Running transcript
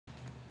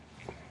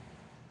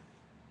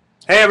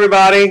Hey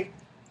everybody,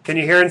 can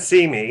you hear and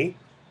see me?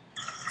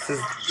 This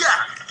is Yeah,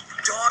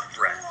 dog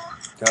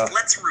breath.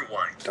 Let's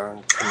rewind.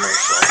 darn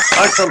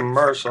commercial. A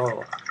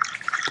commercial.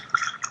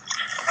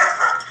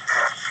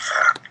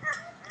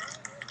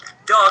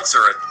 Dogs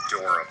are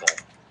adorable.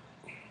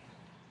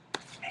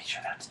 Make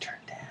sure that's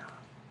turned down.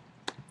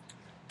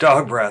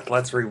 Dog breath.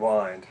 Let's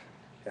rewind.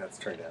 Yeah, it's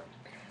turned down.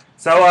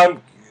 So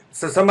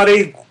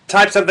somebody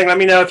type something. Let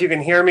me know if you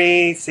can hear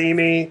me, see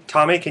me.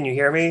 Tommy, can you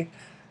hear me?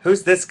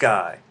 Who's this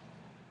guy?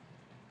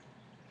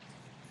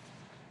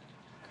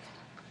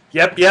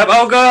 Yep.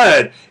 Oh,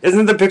 good.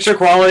 Isn't the picture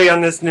quality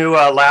on this new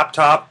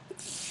laptop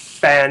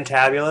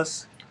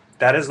fantabulous?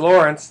 That is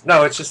Laurence.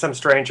 No, it's just some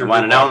stranger.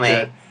 Want to know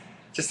me?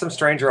 Just some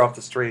stranger off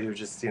the street who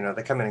just,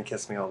 they come in and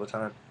kiss me all the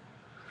time.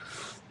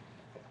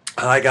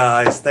 Hi,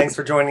 guys. Thanks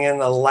for joining in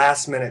the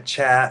last minute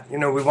chat. We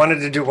wanted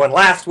to do one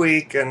last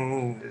week,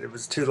 and it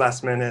was too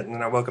last minute, and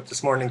then I woke up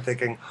this morning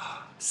thinking,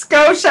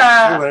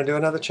 Scotia! We want to do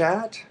another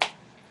chat?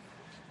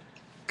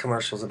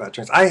 Commercials about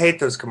drinks. I hate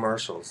those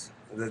commercials,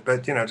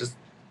 but, just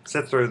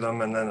sit through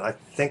them, and then I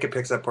think it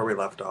picks up where we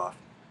left off.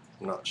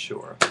 I'm not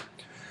sure.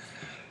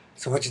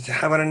 So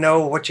I want to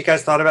know what you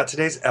guys thought about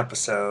today's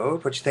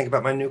episode. What you think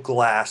about my new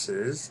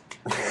glasses?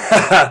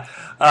 Did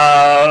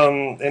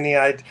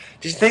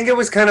you think it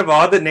was kind of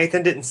odd that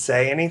Nathan didn't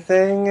say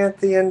anything at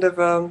the end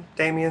of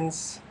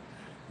Damien's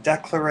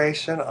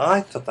declaration? I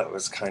thought that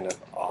was kind of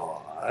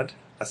odd.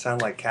 I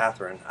sound like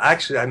Catherine.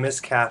 Actually, I miss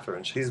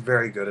Catherine. She's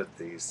very good at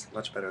these,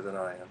 much better than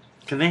I am.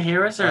 Can they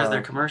hear us, or is there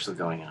a commercial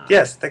going on?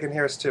 Yes, they can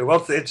hear us too.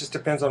 Well, it just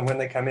depends on when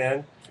they come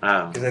in.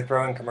 Oh. Because they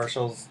throw in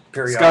commercials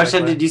periodically.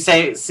 Scotia, did you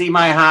see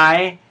my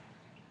hi?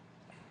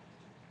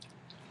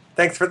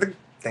 Thank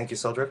you,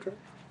 Soul Drifter.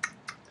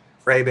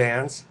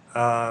 Ray-Bans.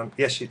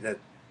 Yes, she did.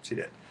 She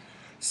did.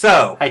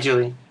 So. Hi,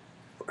 Julie.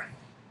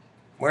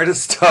 Where to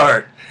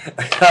start?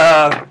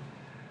 I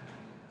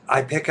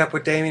pick up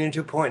with Damien in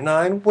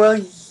 2.9.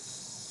 Well,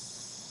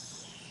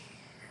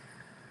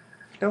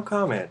 no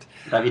comment.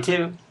 Love you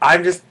too.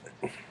 I'm just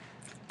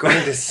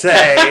going to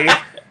say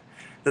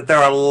that there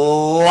are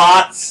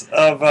lots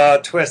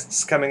of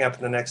twists coming up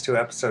in the next two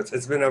episodes.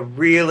 It's been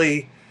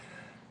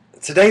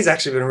today's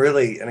actually been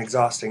really an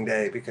exhausting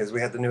day because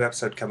we had the new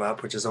episode come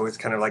up, which is always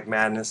kind of like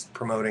madness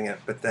promoting it.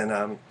 But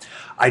then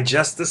I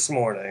just this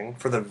morning,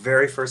 for the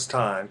very first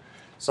time,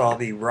 saw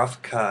the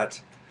rough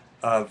cut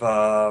of,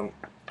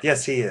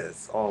 yes, he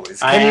is,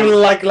 always. Can you,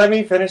 let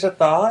me finish a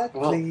thought,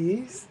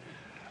 please?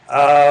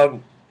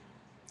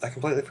 I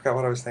completely forgot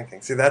what I was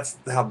thinking. See, that's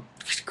how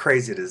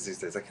crazy it is these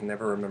days. I can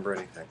never remember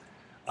anything.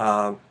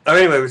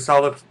 Anyway, we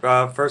saw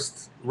the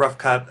first rough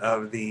cut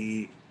of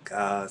the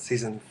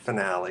season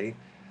finale,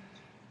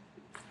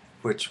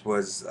 which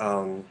was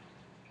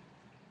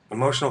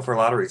emotional for a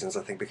lot of reasons.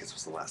 I think because it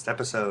was the last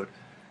episode,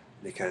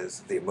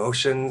 because of the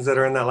emotions that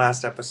are in that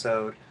last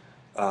episode.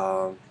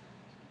 So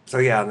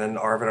yeah, and then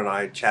Arvin and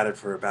I chatted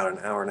for about an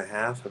hour and a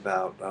half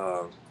about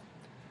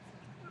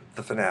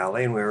the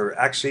finale, and we were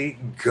actually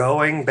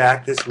going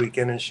back this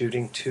weekend and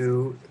shooting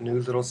two new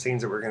little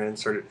scenes that we're going to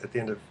insert at the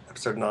end of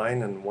episode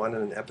 9 and one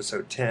in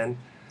episode 10.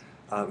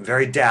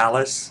 Very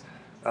Dallas,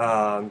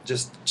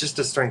 just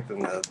to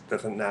strengthen the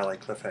finale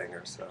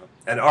cliffhanger. So,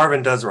 and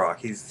Arvin does rock.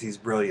 He's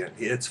brilliant.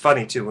 It's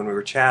funny too, when we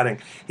were chatting,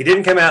 he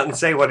didn't come out and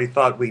say what he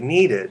thought we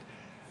needed.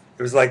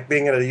 It was like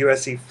being at a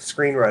USC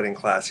screenwriting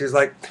class. He was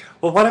like,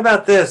 well, what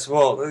about this?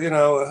 Well,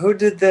 who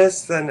did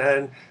this?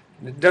 And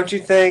don't you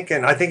think?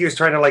 And I think he was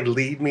trying to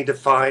lead me to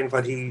find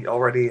what he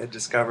already had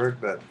discovered,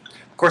 but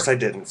of course I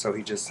didn't. So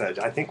he just said,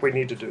 I think we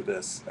need to do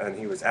this. And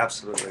he was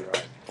absolutely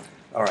right.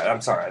 All right,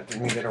 I'm sorry. I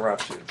didn't mean to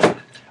interrupt you.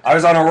 I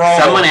was on a roll.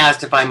 Someone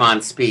asked if I'm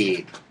on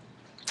speed.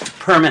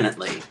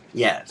 Permanently,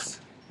 yes.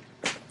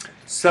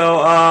 So,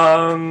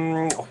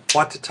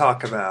 what to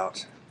talk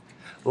about?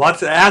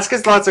 Ask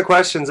us lots of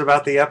questions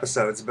about the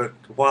episodes, but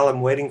while I'm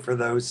waiting for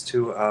those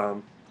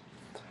to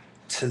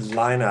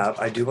line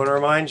up, I do want to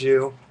remind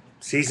you,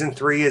 Season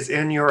 3 is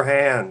in your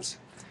hands,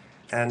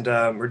 and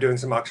we're doing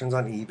some auctions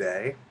on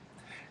eBay,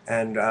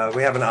 and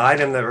we have an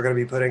item that we're going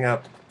to be putting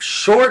up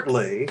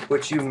shortly,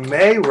 which you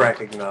may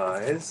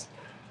recognize.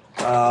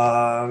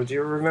 Do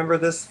you remember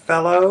this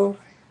fellow?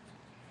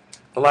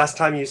 The last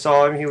time you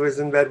saw him, he was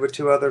in bed with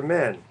two other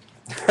men.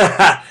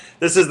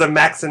 This is the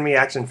Max and Me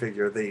action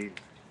figure, the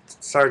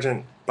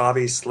Sergeant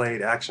Bobby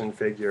Slade action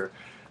figure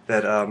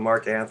that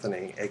Mark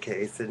Anthony,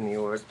 a.k.a. Sydney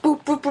Orrs,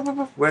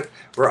 with.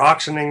 We're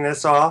auctioning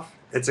this off.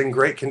 It's in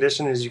great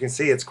condition. As you can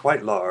see, it's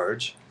quite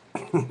large.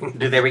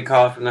 Do they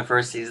recall from the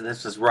first season?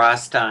 This was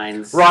Ross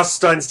Stein's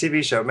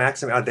TV show,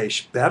 Max and Me. They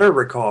better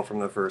recall from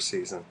the first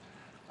season.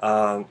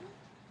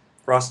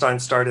 Ross Stein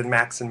started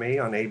Max and Me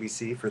on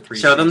ABC for 3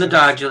 seasons. Show them the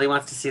dog. Julie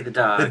wants to see the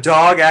dog. The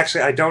dog,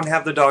 actually, I don't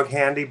have the dog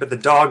handy, but the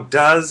dog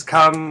does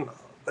come.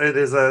 It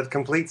is a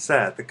complete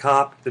set. The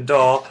cop, the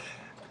doll,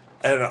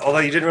 and although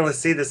you didn't really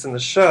see this in the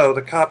show,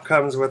 the cop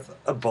comes with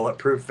a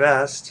bulletproof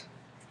vest.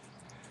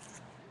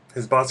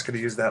 His boss could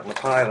have used that in the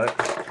pilot.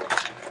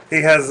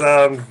 He has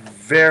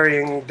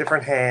varying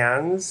different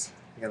hands.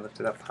 You gotta lift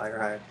it up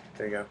higher.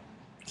 There you go.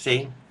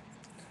 See?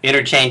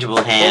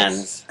 Interchangeable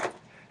hands. Oops.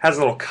 Has a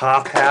little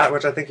cop hat,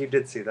 which I think you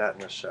did see that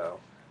in the show.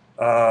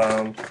 I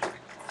don't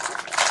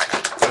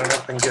know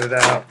if I can get it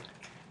out.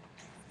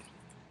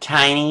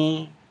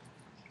 Tiny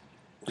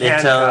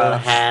little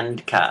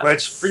handcuffs.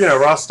 Which, you know,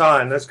 Ross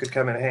Stein, this could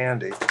come in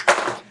handy.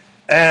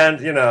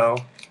 And, you know,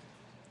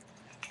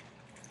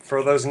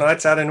 for those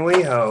nights out in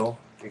WeHo,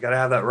 you got to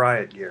have that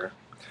riot gear.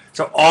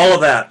 So all of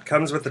that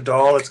comes with the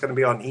doll. It's going to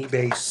be on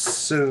eBay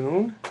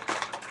soon,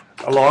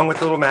 along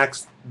with little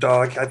Max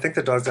dog. I think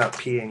the dog's out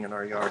peeing in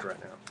our yard right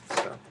now.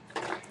 So,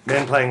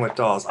 men playing with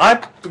dolls.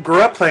 I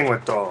grew up playing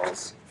with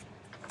dolls.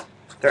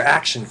 They're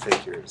action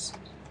figures.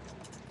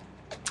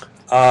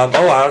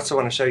 I also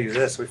want to show you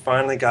this. We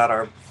finally got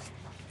our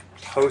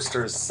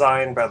posters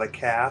signed by the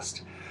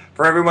cast.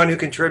 For everyone who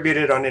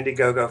contributed on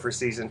Indiegogo for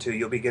Season 2,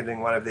 you'll be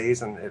getting one of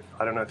these, and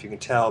I don't know if you can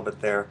tell, but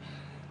they're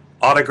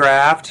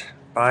autographed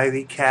by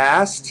the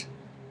cast.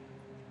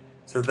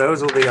 So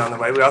those will be on the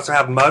way. We also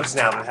have mugs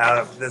now that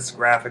have this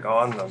graphic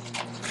on them.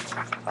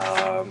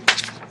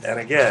 And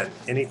again,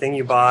 anything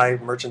you buy,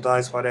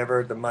 merchandise,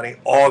 whatever, the money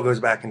all goes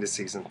back into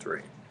Season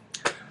 3.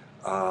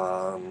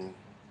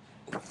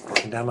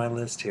 Working down my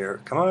list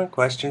here. Come on,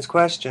 questions.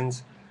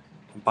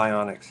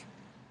 Bionics.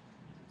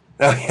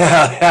 Oh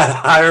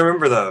yeah, I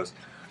remember those.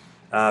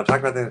 Talk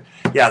about the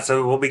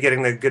so we'll be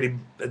getting the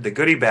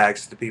goodie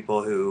bags to the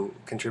people who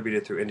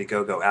contributed through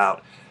Indiegogo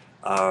out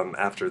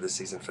after the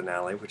season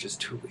finale, which is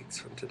 2 weeks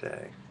from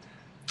today.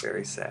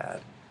 Very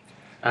sad.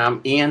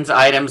 Ian's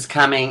items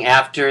coming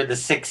after the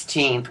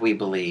 16th, we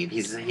believe.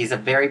 He's a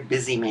very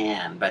busy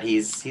man, but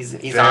he's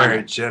very on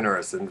it.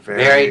 Generous and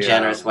very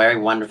generous, very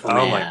wonderful man.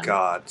 Oh my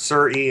God,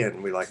 Sir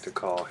Ian, we like to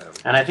call him.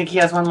 And I think he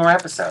has one more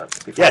episode.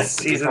 Yes,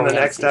 he's in the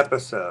next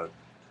episode.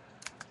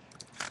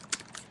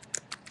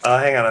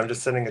 Hang on, I'm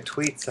just sending a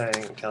tweet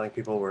telling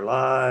people we're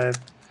live.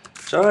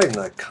 Join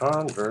the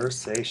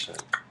conversation.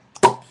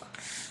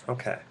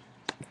 Okay.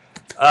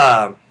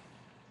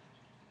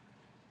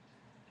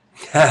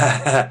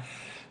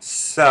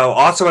 So,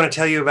 also want to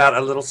tell you about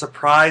a little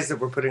surprise that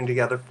we're putting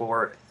together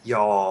for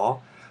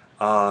y'all.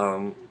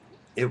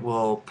 It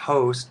will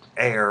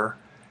air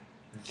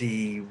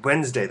the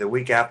Wednesday, the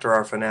week after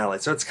our finale.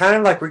 So it's kind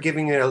of like we're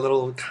giving you a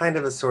little, kind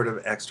of a sort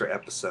of extra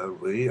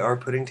episode. We are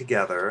putting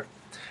together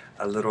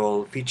a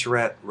little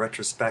featurette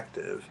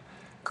retrospective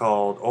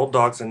called Old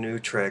Dogs and New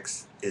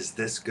Tricks, Is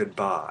This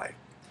Goodbye?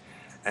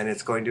 And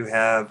it's going to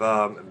have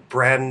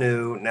brand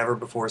new, never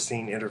before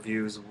seen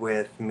interviews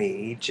with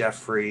me,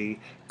 Jeffrey,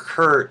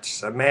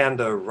 Kurt,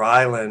 Amanda,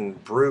 Rylan,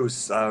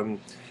 Bruce,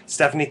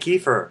 Stephanie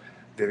Kiefer,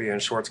 Vivian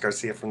Schwartz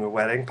Garcia from The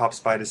Wedding pops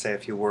by to say a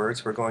few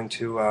words. We're going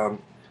to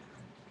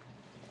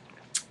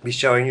be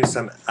showing you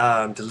some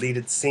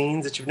deleted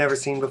scenes that you've never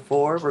seen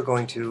before. We're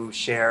going to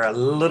share a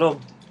little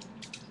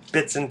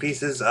bits and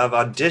pieces of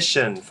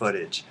audition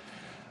footage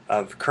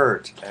of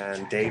Kurt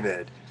and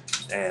David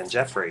and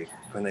Jeffrey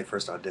when they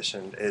first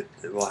auditioned. It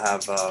will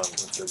have a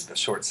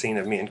short scene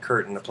of me and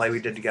Kurt in the play we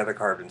did together,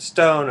 Carved in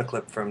Stone, a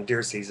clip from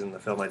Deer Season, the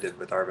film I did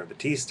with Arvin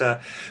Batista.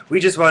 We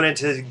just wanted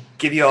to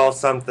give you all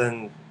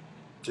something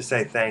to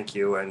say thank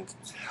you, and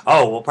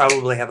we'll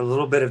probably have a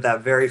little bit of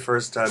that very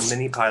first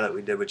mini pilot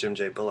we did with Jim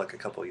J. Bullock a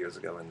couple years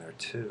ago in there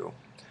too.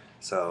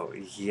 So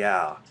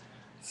yeah,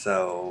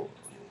 so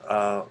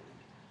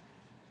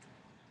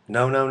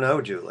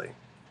no, Julie.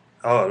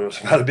 Oh, it was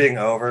about being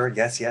over.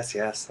 Yes,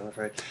 I'm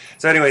afraid.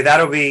 So anyway,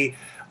 that'll be,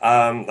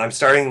 I'm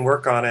starting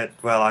work on it.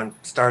 Well, I'm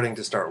starting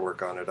to start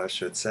work on it, I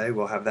should say.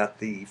 We'll have that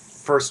the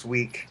first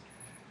week,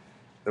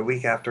 the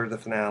week after the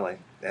finale.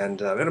 And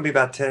it'll be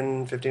about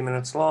 10-15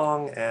 minutes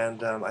long,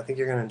 and I think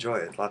you're going to enjoy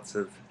it. Lots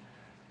of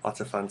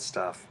fun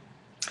stuff.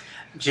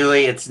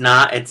 Julie, it's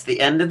the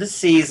end of the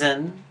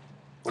season.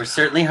 We're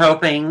certainly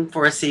hoping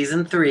for a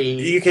season 3.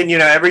 You can,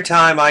 every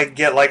time I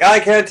get like,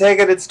 I can't take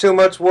it, it's too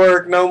much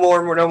work, no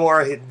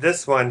more.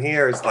 This one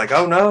here is like,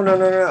 oh,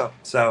 no.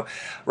 So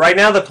right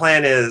now the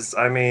plan is,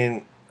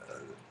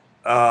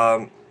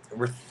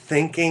 we're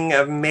thinking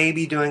of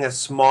maybe doing a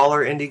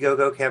smaller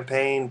Indiegogo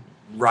campaign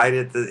right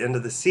at the end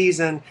of the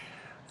season,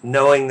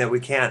 knowing that we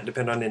can't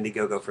depend on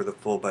Indiegogo for the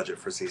full budget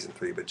for season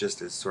 3, but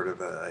just as sort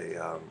of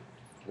a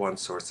one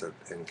source of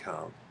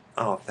income.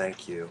 Oh,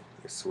 thank you.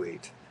 You're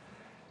sweet.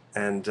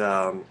 And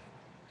but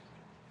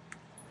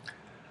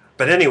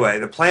anyway,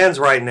 the plans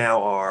right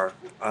now are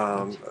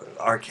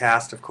our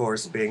cast, of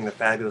course, being the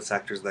fabulous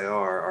actors they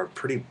are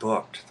pretty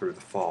booked through the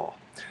fall.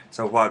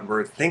 So what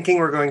we're thinking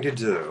we're going to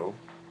do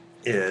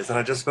is, and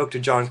I just spoke to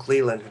John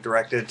Cleland, who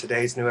directed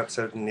today's new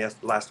episode and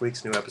last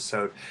week's new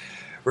episode,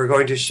 we're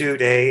going to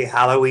shoot a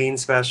Halloween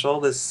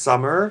special this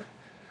summer.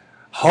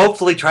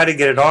 Hopefully try to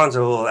get it on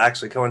so it will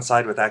actually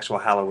coincide with actual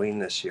Halloween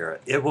this year.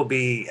 It will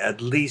be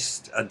at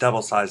least a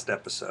double-sized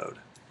episode,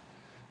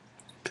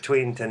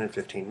 between 10 and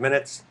 15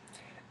 minutes,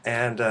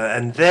 and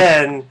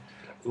then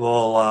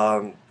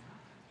we'll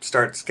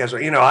start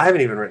scheduling. I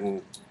haven't even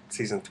written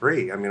season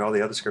 3. All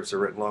the other scripts are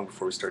written long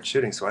before we start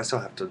shooting, so I still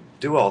have to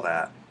do all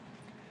that.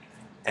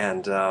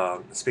 And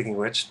speaking of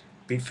which,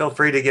 feel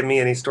free to give me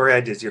any story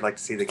ideas you'd like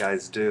to see the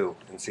guys do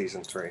in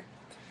season 3.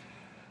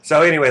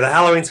 So anyway, the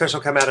Halloween special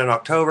will come out in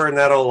October, and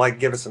that'll like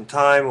give us some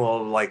time.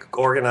 We'll like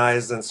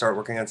organize and start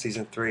working on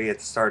season 3 at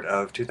the start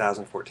of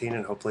 2014,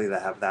 and hopefully they'll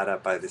have that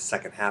up by the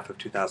second half of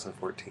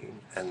 2014.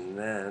 And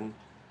then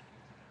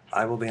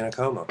I will be in a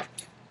coma.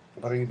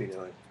 What are you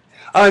doing?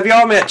 Oh, have you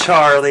all met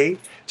Charlie?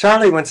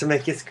 Charlie wants to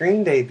make his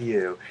screen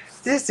debut.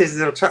 This is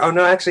little Charlie. Oh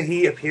no, actually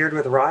he appeared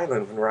with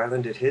Rylan when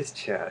Rylan did his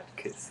chat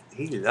because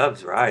he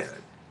loves Rylan.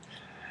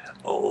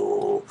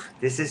 Oh,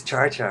 this is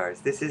Char-Char's.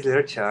 This is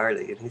little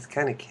Charlie, and he's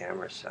kind of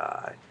camera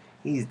shy.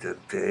 He's the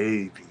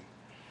baby.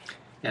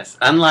 Yes,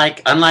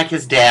 unlike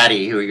his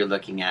daddy, who you're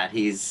looking at,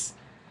 he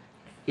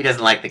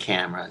doesn't like the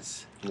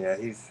cameras. Yeah,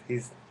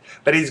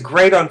 but he's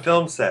great on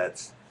film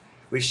sets.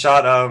 We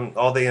shot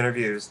all the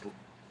interviews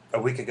a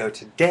week ago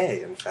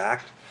today, in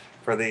fact,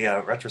 for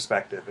the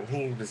retrospective, and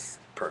he was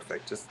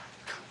perfect. Just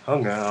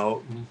hung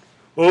out. And,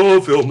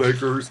 oh,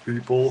 filmmakers,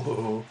 people.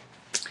 Oh.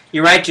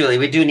 You're right, Julie.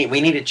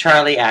 We need a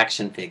Charlie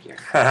action figure.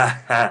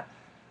 I'd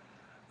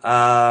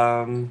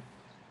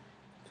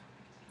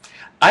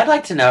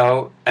like to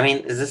know. I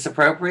mean, is this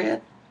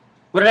appropriate?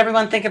 What did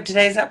everyone think of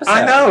today's episode?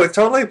 I know it's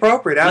totally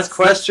appropriate. Ask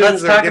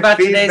questions. Let's talk or about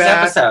give today's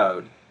feedback.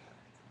 episode.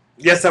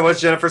 Yes, that was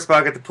Jennifer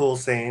Spug at the pool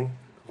scene.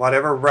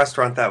 Whatever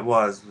restaurant that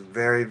was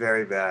very,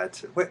 very bad.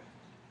 Wait,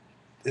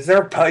 is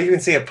there a pug? You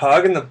can see a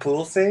pug in the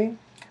pool scene?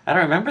 I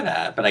don't remember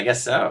that, but I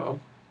guess so.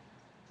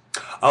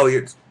 Oh,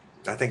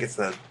 I think it's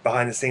the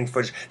behind-the-scenes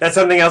footage. That's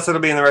something else that'll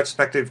be in the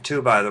retrospective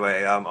too, by the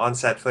way.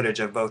 On-set footage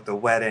of both the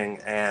wedding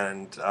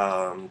and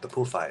the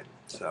pool fight.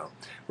 So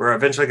we're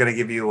eventually going to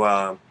give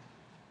you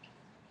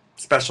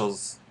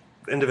specials,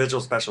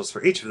 individual specials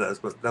for each of those,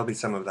 but there'll be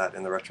some of that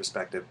in the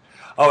retrospective.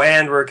 Oh,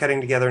 and we're cutting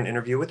together an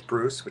interview with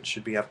Bruce, which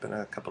should be up in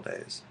a couple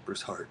days.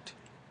 Bruce Hart.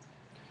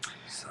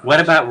 So.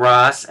 What about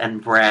Ross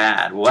and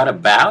Brad? What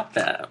about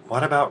them?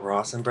 What about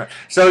Ross and Brad?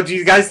 So do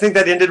you guys think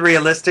that ended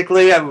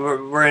realistically?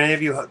 Were any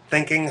of you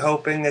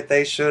hoping that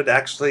they should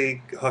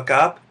actually hook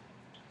up?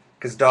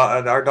 Because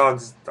our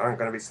dogs aren't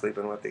going to be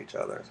sleeping with each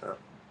other. So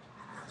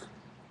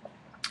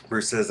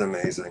Bruce is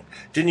amazing.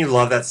 Didn't you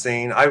love that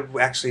scene?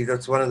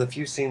 That's one of the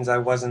few scenes I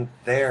wasn't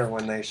there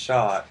when they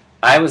shot.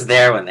 I was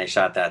there when they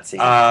shot that scene.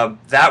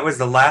 That was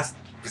the last.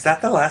 Was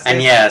that the last?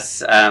 And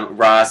yes,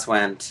 Ross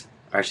went,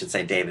 or I should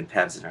say, David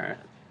Pevsner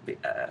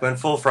went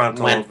full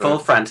frontal. Full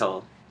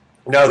frontal.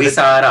 No, we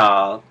saw it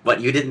all.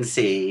 What you didn't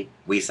see,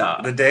 we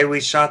saw. The day we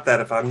shot that,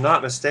 if I'm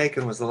not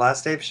mistaken, was the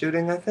last day of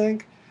shooting, I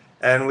think.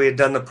 And we had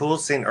done the pool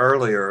scene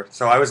earlier,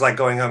 so I was like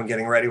going home and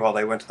getting ready while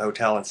they went to the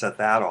hotel and set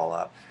that all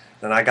up.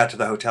 Then I got to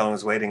the hotel and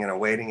was waiting in a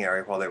waiting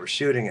area while they were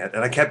shooting it.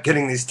 And I kept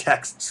getting these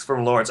texts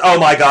from Laurence. Oh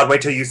my God,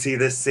 wait till you see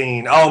this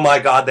scene. Oh my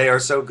God, they are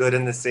so good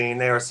in the scene.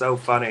 They are so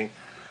funny.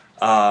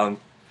 So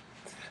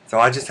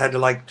I just had to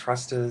like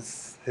trust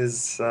his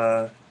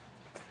call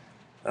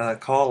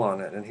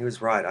on it. And he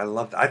was right. I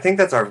loved it. I think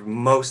that's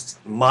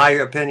my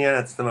opinion,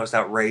 it's the most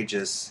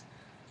outrageous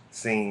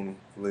scene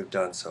we've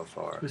done so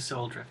far. Who's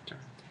Soul Drifter?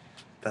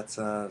 That's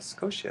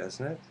Scotia,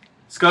 isn't it?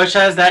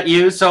 Scotia, is that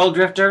you, Soul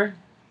Drifter?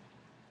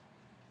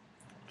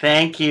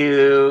 Thank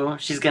you.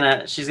 She's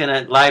gonna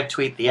live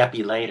tweet the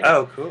epi later.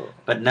 Oh, cool.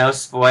 But no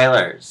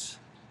spoilers.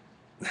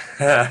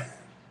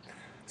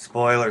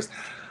 Spoilers.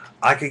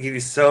 I could give you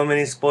so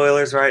many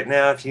spoilers right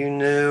now if you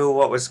knew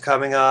what was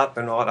coming up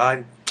and what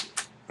I...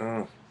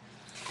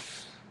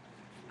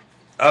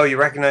 Oh, you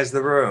recognize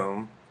the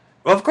room.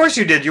 Well, of course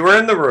you did. You were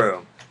in the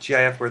room.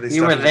 GIF where they...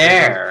 You were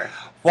there.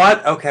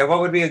 What? Okay,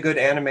 what would be a good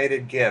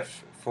animated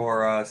GIF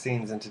for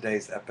scenes in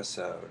today's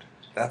episode?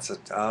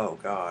 Oh,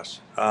 gosh.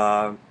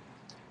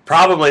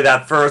 Probably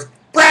that first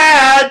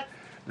Brad.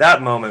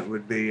 That moment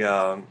would be,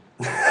 or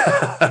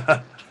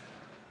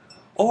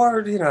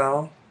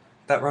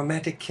that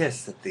romantic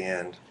kiss at the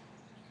end.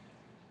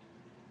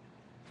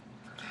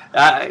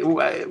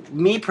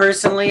 Me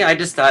personally, I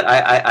just thought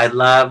I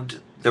loved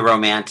the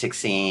romantic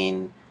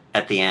scene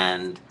at the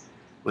end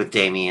with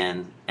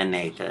Damien and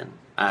Nathan.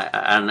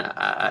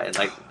 I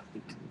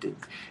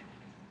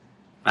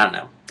don't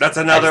know. That's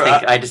another.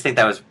 I just think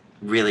that was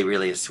really,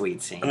 really a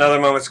sweet scene. Another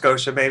moment,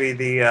 Scotia. Maybe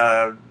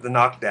the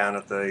knockdown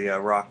at the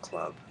rock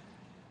club.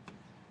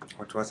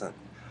 Which wasn't.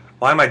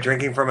 Why am I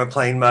drinking from a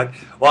plain mug?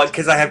 Well,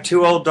 because I have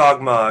 2 old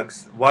dog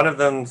mugs. One of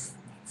them's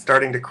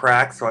starting to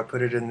crack, so I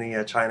put it in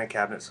the china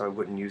cabinet so I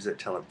wouldn't use it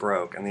till it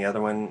broke. And the other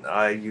one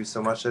I use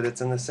so much that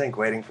it's in the sink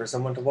waiting for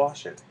someone to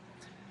wash it.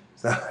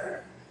 So.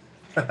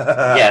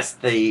 Yes,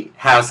 the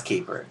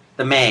housekeeper,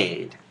 the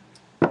maid.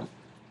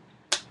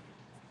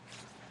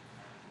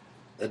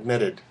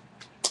 Admitted.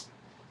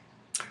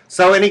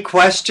 So any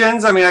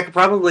questions? I mean, I could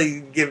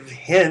probably give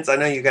hints. I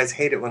know you guys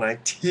hate it when I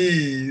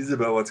tease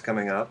about what's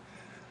coming up.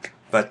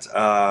 But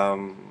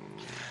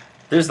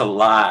there's a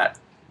lot.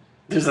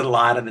 There's a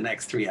lot in the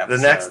next 3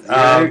 episodes.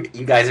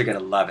 You guys are going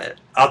to love it.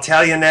 I'll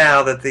tell you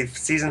now that the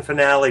season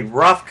finale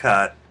rough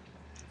cut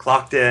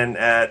clocked in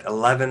at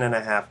 11 and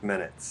a half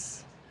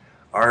minutes.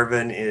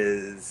 Arvin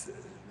is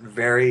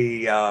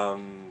very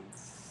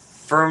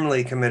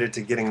firmly committed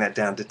to getting that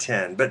down to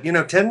 10. But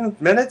 10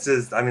 minutes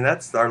is,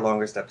 that's our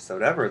longest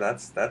episode ever.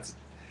 That's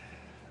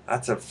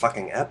a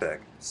fucking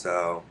epic.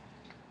 So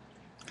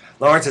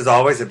Laurence is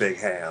always a big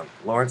ham.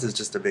 Laurence is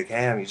just a big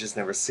ham. You just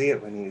never see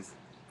it when he's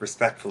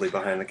respectfully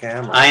behind the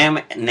camera. I am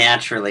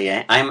naturally.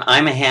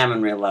 I'm a ham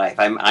in real life.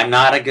 I'm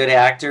not a good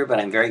actor, but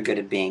I'm very good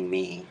at being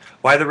me.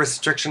 Why the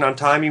restriction on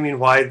time? You mean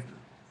why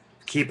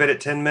keep it at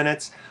 10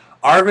 minutes?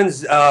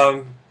 Arvin's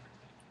Arvin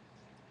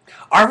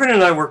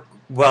and I work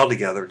well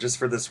together just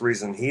for this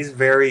reason. He's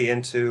very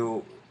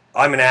into.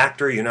 I'm an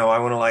actor, I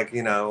want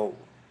to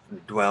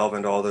delve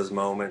into all those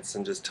moments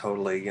and just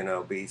totally,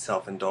 be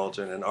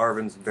self-indulgent. And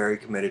Arvin's very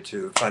committed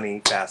to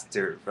funny,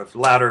 faster,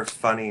 louder,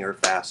 funny, or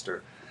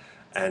faster.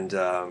 And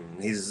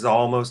he's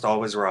almost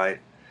always right.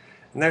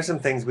 And there's some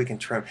things we can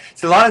trim.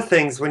 See, a lot of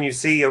things when you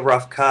see a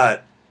rough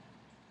cut,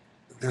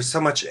 there's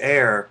so much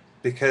air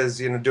because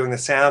doing the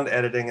sound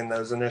editing in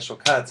those initial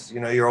cuts,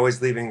 you're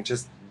always leaving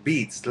just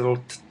beats,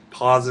 little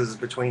pauses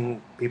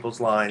between people's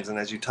lines, and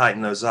as you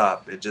tighten those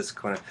up, it just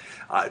kind of.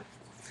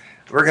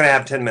 We're gonna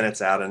have 10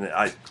 minutes out, and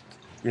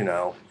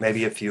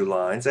maybe a few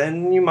lines,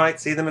 and you might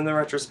see them in the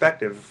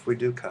retrospective if we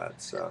do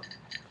cut. So,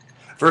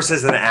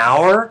 versus an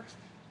hour.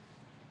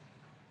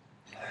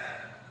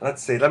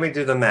 Let's see. Let me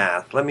do the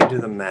math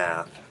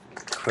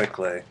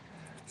quickly.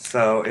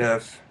 So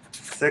if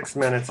 6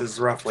 minutes is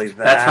roughly that.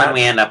 That's when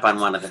we end up on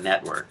one of the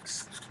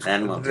networks.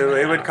 Then we'll do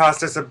it. Would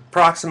cost us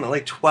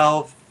approximately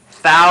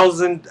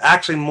 $12,000,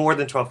 actually more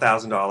than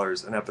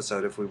 $12,000 an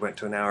episode if we went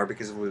to an hour.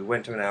 Because if we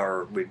went to an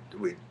hour, we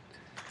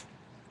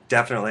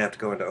definitely have to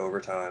go into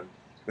overtime,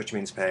 which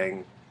means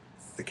paying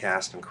the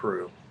cast and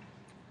crew.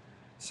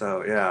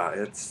 So yeah,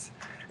 it's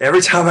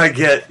every time I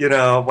get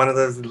one of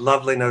those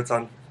lovely notes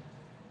on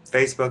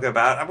Facebook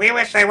about we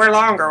wish they were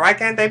longer. Why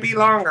can't they be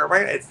longer?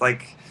 Right? It's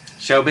like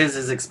showbiz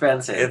is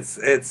expensive.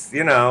 It's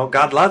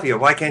God love you.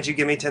 Why can't you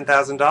give me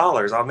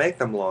 $10,000? I'll make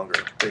them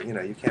longer. But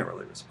you can't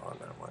really respond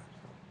that way.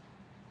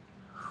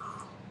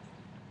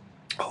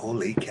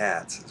 Holy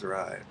cats is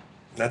right.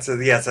 That's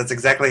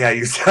exactly how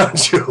you sound,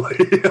 Julie.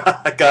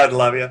 God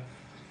love you.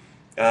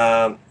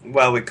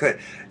 Well, we could.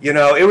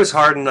 It was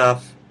hard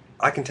enough.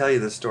 I can tell you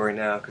this story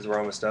now because we're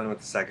almost done with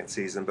the second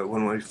season. But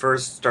when we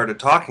first started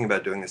talking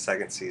about doing the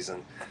second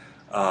season,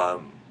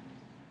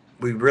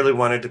 we really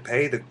wanted to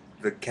pay the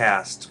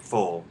cast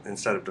full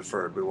instead of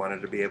deferred. We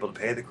wanted to be able to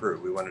pay the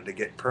crew. We wanted to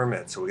get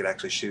permits so we could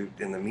actually shoot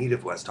in the meat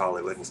of West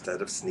Hollywood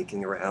instead of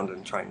sneaking around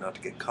and trying not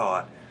to get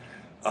caught.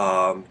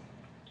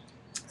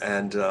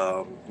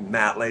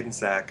 Matt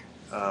Ladensack,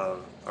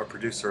 our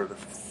producer of the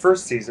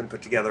first season,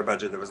 put together a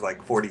budget that was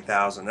like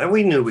 $40,000, and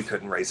we knew we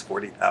couldn't raise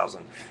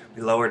 $40,000.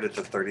 We lowered it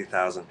to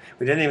 $30,000.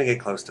 We didn't even get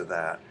close to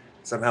that.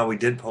 Somehow we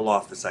did pull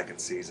off the second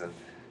season,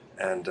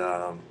 and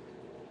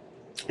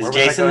is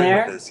Jason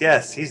there? With this?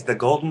 Yes, he's the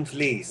Golden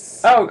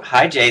Fleece. Oh,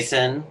 hi,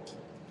 Jason.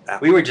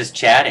 We were just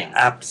chatting.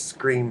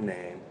 Screen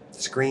name.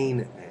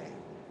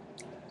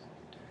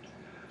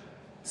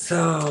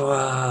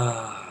 So.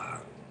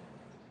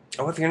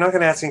 Oh, if you're not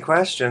going to ask any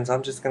questions,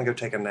 I'm just going to go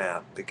take a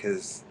nap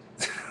because.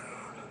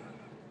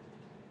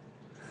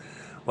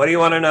 What do you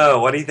want to know?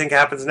 What do you think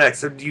happens next?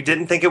 So you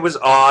didn't think it was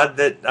odd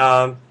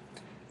that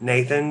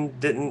Nathan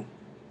didn't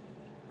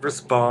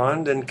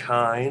respond in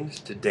kind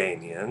to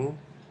Damien?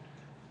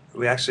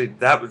 We actually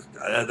that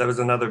was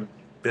another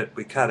bit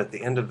we cut at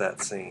the end of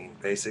that scene.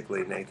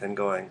 Basically, Nathan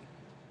going.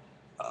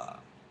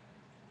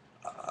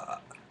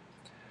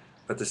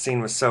 But the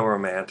scene was so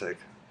romantic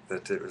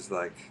that it was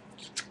like.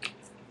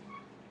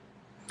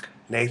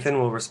 Nathan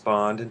will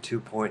respond in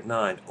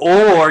 2.9.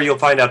 Or you'll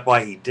find out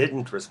why he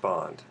didn't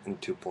respond in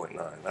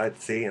 2.9. I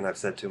see, and I've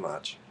said too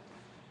much.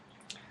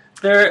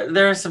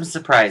 There are some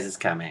surprises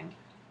coming.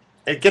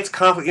 It gets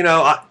complicated.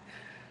 I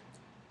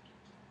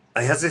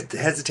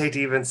hesitate to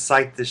even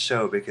cite this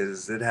show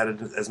because it had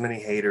as many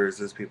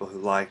haters as people who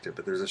liked it.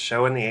 But there's a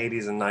show in the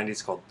 80s and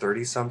 90s called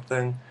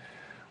 30-something,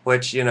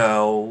 which,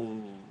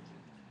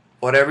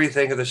 whatever you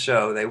think of the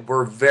show, they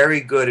were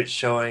very good at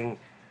showing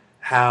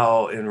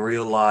how in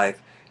real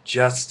life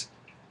just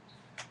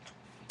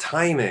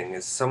timing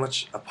is so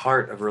much a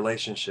part of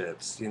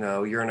relationships.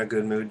 You're in a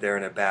good mood, they're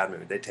in a bad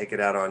mood. They take it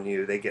out on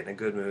you. They get in a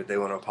good mood, they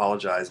want to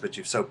apologize, but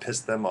you've so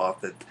pissed them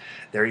off that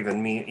they're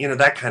even mean.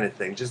 That kind of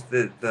thing. Just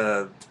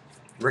the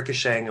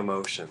ricocheting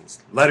emotions,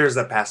 letters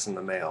that pass in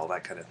the mail,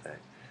 that kind of thing.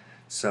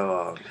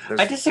 So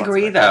I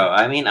disagree, though.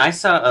 I mean, I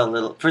saw a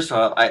little. First of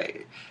all,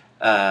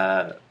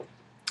 I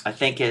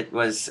think it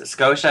was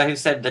Scotia who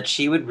said that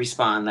she would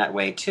respond that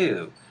way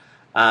too.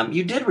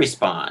 You did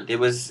respond. It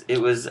was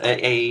it wasn't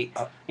a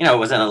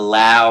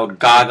loud,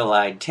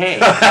 goggle-eyed take.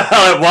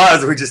 It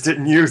was. We just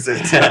didn't use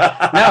it. No,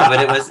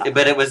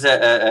 but it was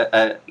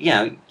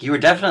you were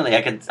definitely.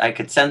 I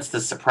could sense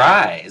the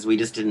surprise. We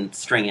just didn't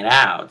string it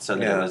out so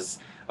that it was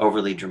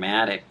overly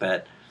dramatic.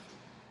 But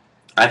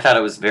I thought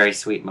it was a very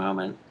sweet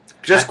moment.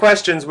 Just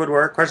questions would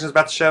work. Questions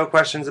about the show.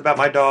 Questions about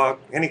my dog.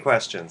 Any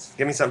questions?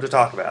 Give me something to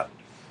talk about.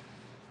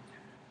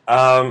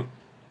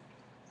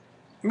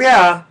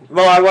 Yeah,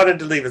 well, I wanted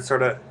to leave it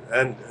sort of,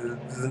 and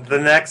the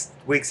next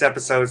week's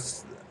episode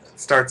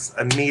starts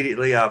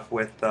immediately up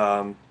with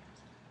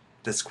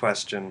this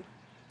question.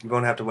 You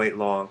won't have to wait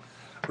long.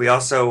 We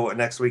also,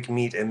 next week,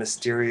 meet a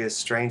mysterious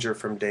stranger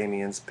from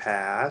Damien's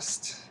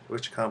past,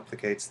 which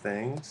complicates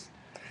things.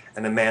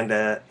 And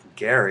Amanda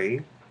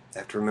Gary, I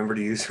have to remember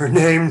to use her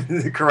name,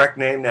 the correct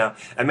name now.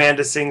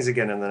 Amanda sings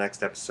again in the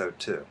next episode,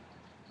 too.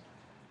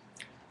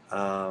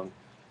 When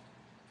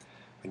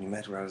you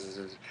met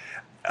Roses...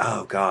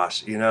 Oh,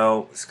 gosh. You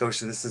know,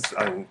 Scotia,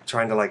 I'm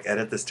trying to, like,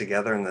 edit this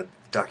together in the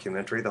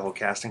documentary, the whole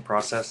casting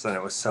process, and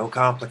it was so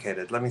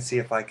complicated. Let me see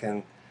if I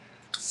can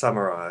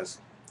summarize.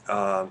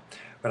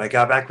 When I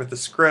got back with the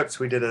scripts,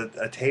 we did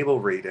a table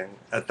reading.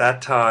 At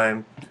that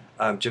time,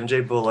 Jim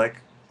J.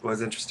 Bullock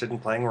was interested in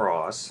playing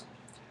Ross.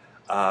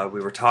 We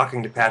were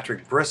talking to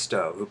Patrick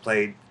Bristow, who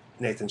played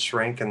Nathan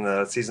Shrink in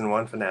the season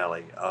 1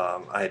 finale.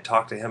 I had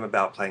talked to him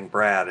about playing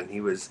Brad, and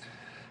he was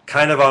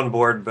kind of on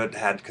board but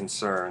had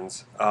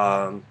concerns.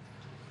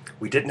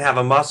 We didn't have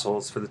a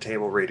muscles for the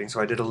table reading, so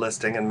I did a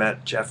listing and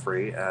met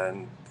Jeffrey,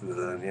 and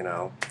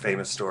the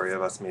famous story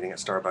of us meeting at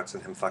Starbucks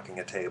and him fucking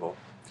a table.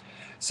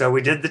 So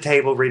we did the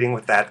table reading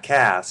with that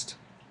cast.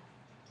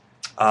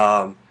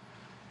 After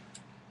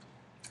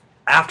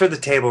the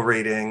table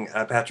reading,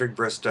 Patrick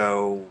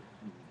Bristow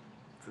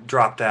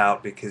dropped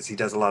out because he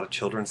does a lot of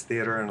children's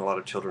theater and a lot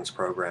of children's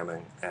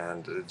programming,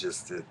 and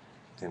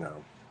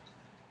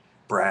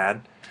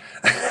Brad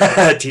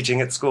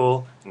teaching at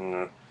school.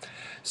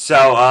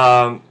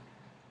 So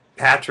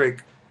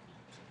Patrick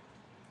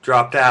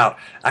dropped out.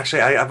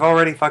 Actually, I've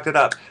already fucked it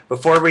up.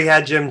 Before we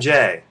had Jim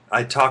J,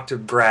 I talked to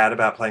Brad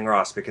about playing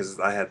Ross because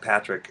I had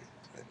Patrick,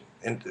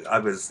 and I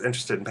was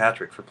interested in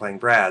Patrick for playing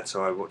Brad,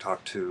 so I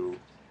talked to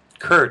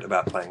Kurt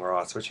about playing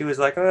Ross, which he was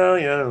like, oh,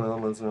 yeah.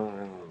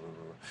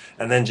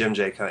 And then Jim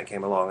J kind of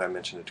came along. I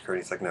mentioned it to Kurt.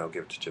 He's like, no,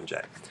 give it to Jim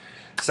J.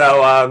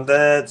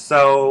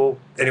 So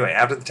anyway,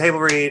 after the table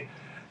read,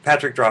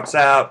 Patrick drops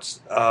out.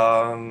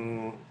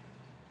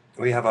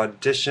 We have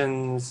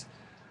auditions.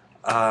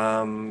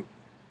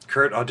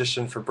 Kurt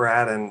auditioned for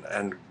Brad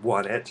and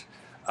won it.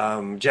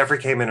 Jeffrey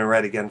came in and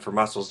read again for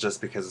Muscles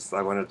just because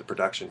I wanted the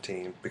production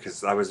team,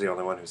 because I was the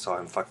only one who saw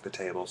him fuck the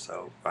table,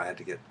 so I had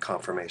to get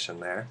confirmation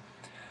there.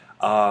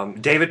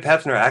 David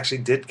Pevsner actually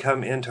did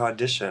come in to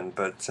audition,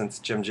 but since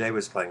Jim J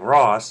was playing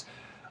Ross,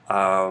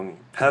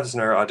 Pevsner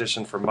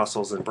auditioned for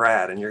Muscles and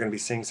Brad, and you're going to be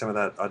seeing some of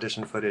that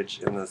audition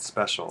footage in the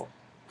special.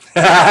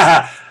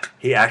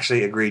 He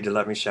actually agreed to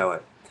let me show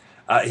it.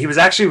 He was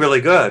actually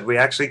really good. We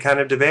actually kind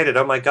of debated,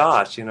 oh my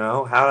gosh,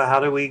 how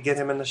do we get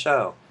him in the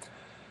show?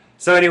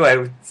 So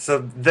anyway,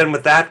 then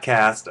with that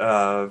cast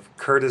of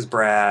Kurt as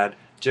Brad,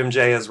 Jim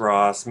J as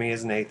Ross, me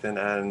as Nathan,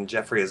 and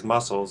Jeffrey as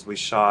Muscles, we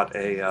shot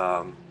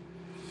a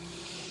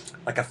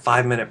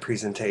 5-minute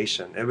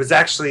presentation. It was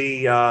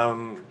actually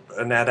an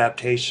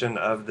adaptation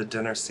of the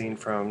dinner scene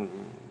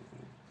from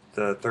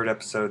the 3rd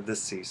episode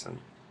this season.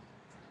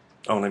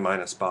 Only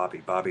minus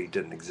Bobby. Bobby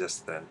didn't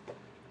exist then.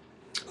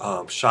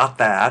 Shot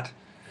that.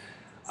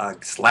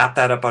 Slapped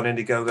that up on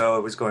Indiegogo.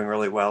 It was going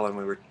really well, and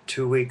we were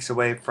 2 weeks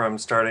away from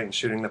starting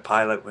shooting the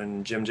pilot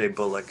when Jim J.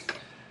 Bullock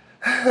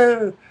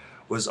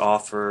was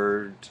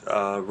offered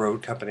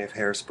Road Company of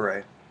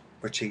Hairspray,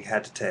 which he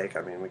had to take.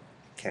 I mean, we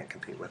can't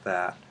compete with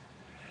that.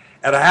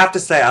 And I have to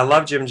say, I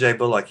love Jim J.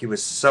 Bullock. He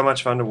was so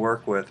much fun to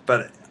work with.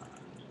 But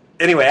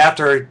anyway,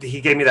 after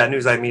he gave me that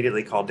news, I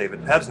immediately called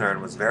David Pevsner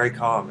and was very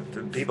calm.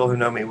 People who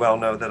know me well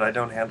know that I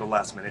don't handle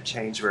last-minute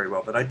change very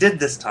well. But I did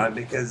this time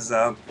because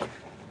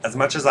as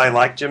much as I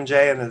like Jim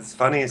J. and as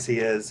funny as he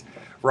is,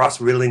 Ross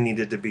really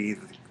needed to be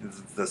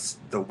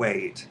the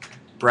weight.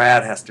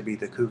 Brad has to be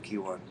the kooky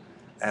one.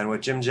 And with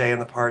Jim J. in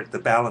the part, the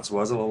balance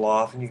was a little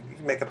off. And you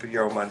can make up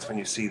your own minds when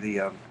you see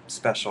the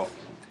special.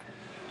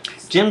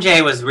 Jim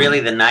J was really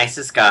the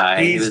nicest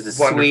guy. He was a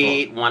wonderful.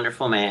 Sweet,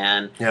 wonderful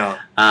man. Yeah.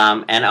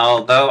 And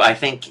although I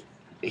think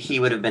he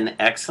would have been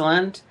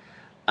excellent,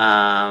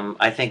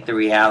 I think the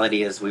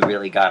reality is we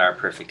really got our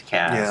perfect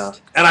cast. Yeah.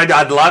 And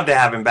I'd love to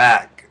have him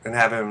back and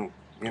have him,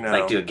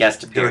 like do a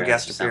guest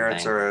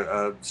appearance, or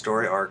a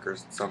story arc or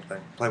something.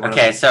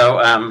 Okay,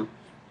 so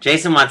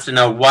Jason wants to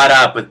know what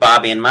up with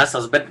Bobby and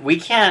Muscles, but we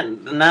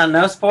can't.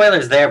 No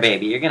spoilers there,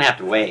 baby. You're gonna have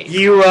to wait.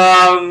 You'll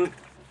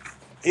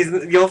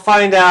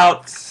find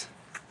out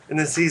in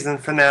the season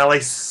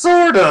finale,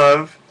 sort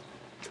of.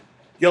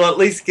 You'll at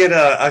least get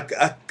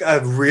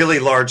a really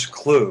large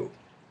clue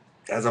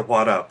as of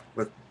what up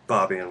with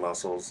Bobby and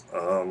Muscles.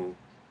 I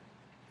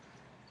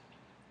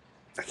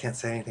can't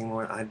say anything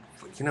more. I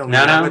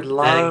would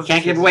love. You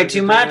can't give away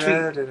too much.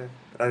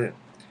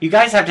 You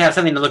guys have to have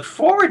something to look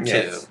forward to.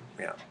 Yes.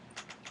 Yeah.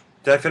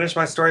 Did I finish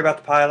my story about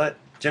the pilot?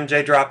 Jim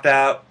J dropped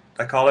out.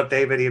 I called up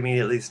David. He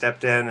immediately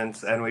stepped in,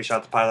 and we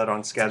shot the pilot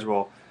on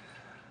schedule,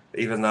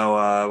 even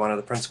though one of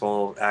the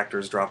principal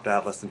actors dropped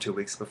out less than 2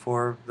 weeks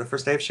before the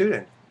first day of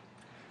shooting.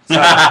 So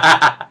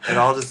it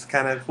all just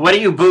kind of... What are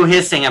you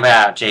boo-hissing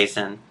about,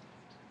 Jason?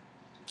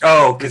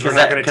 Oh, because we're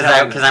not going to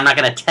tell Because I'm not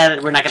going to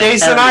tell... We're not going to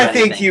Jason, tell you I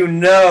think anything. you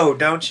know,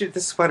 don't you?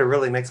 This sweater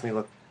really makes me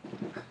look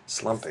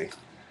slumpy.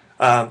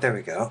 There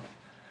we go.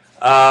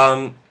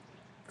 I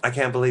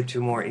can't believe 2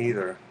 more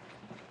either.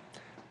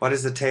 What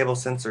is the table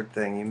censored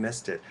thing? You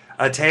missed it.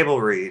 A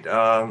table read.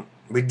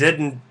 We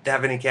didn't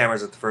have any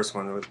cameras at the first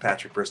one with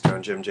Patrick Bristow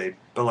and Jim J.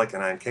 Bullock,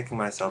 and I'm kicking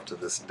myself to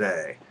this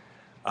day.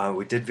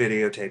 We did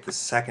videotape the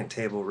second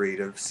table read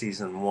of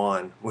season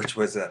 1, which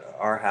was at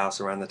our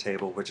house around the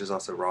table, which is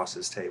also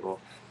Ross's table.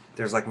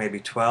 There's like maybe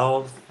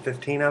 12,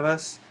 15 of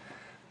us.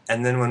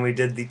 And then when we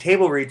did the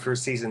table read for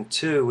season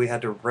 2, we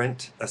had to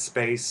rent a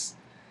space.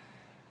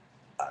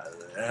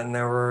 And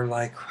there were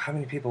like, how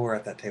many people were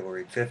at that table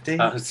read? 50?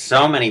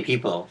 So many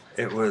people.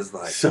 It was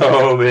like...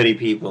 So many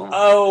people.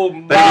 Oh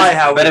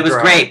my, but it was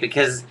great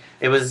because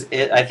it was,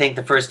 I think,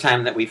 the first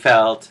time that we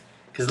felt...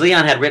 Because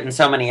Leon had written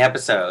so many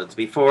episodes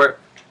before...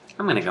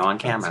 I'm going to go on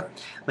camera.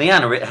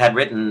 Leon had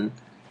written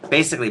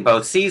basically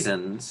both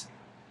seasons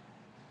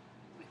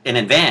in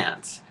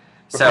advance.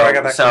 Before I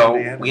got back to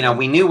Indiana. You know,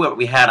 we knew what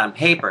we had on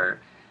paper.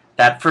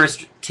 That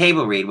first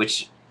table read,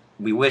 which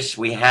we wish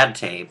we had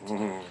taped,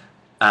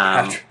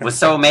 was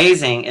so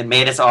amazing. It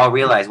made us all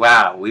realize,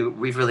 wow,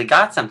 we've really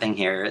got something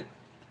here,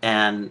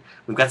 and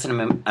we've got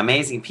some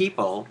amazing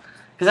people.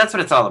 Because that's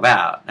what it's all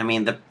about. I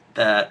mean,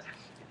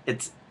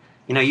 it's...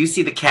 You know, you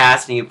see the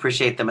cast and you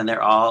appreciate them, and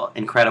they're all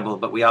incredible.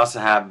 But we also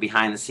have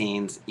behind the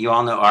scenes. You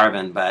all know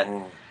Arvin, but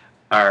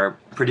our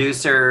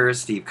producer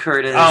Steve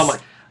Curtis. Oh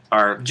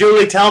my!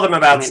 Julie, tell them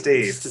about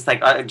Steve. It's just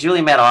like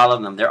Julie met all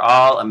of them. They're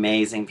all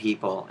amazing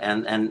people,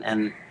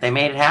 and they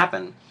made it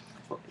happen.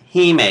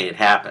 He made it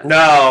happen.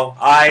 No,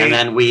 and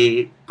then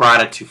we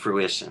brought it to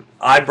fruition.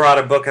 I brought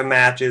a book of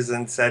matches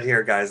and said,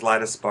 "Here, guys,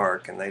 light a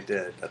spark," and they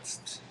did.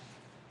 That's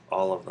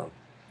all of them.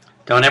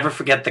 Don't ever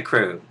forget the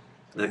crew.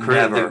 The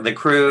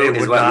crew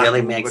is what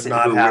really makes it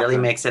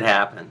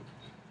happen.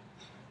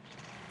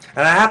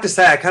 And I have to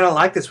say, I kind of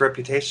like this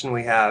reputation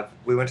we have.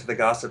 We went to the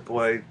Gossip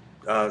Boy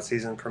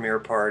season premiere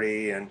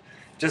party, and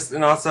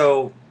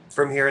also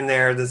from here and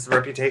there, this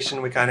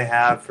reputation we kind of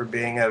have for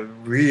being a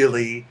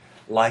really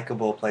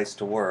likable place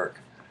to work.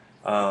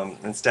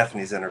 In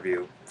Stephanie's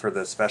interview for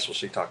the special,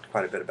 she talked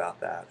quite a bit about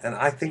that, and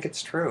I think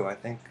it's true. I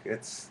think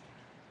it's.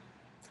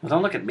 Well,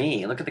 don't look at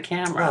me. Look at the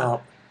camera.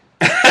 Well,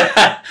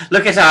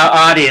 look at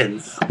our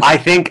audience. I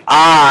think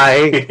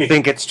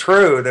it's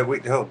true that we...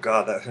 Oh,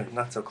 God,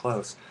 not so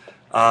close.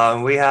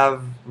 We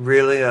have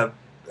really an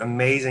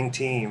amazing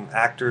team.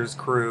 Actors,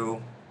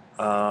 crew,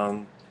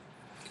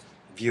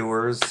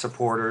 viewers,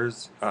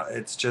 supporters.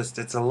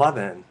 It's a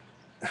love-in.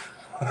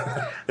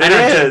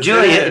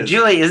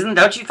 Julie,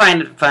 don't you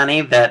find it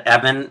funny that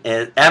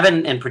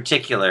Evan in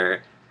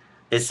particular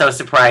is so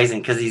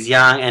surprising because he's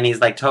young and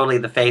he's like totally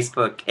the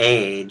Facebook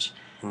age,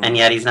 and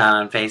yet he's not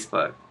on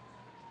Facebook.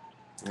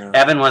 Yeah.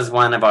 Evan was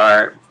one of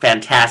our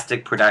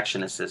fantastic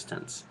production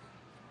assistants.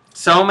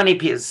 So many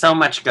people, so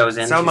much goes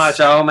into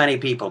so many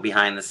people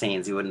behind the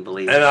scenes. You wouldn't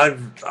believe it.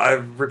 And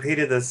I've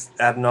repeated this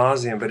ad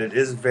nauseum, but it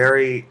is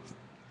very.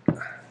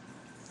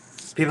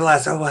 People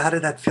ask, "Oh, well, how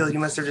did that feel? You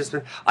must have just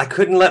been." I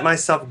couldn't let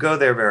myself go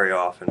there very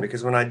often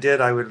because when I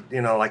did, I would,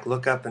 like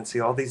look up and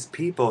see all these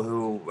people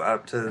who,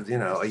 up to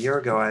a year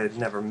ago, I had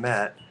never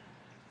met,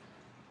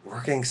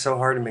 working so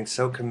hard and being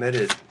so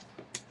committed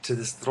to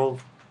this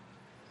little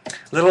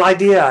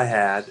idea I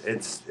had.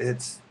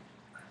 It's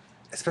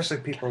especially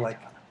people like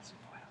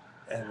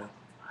Evan.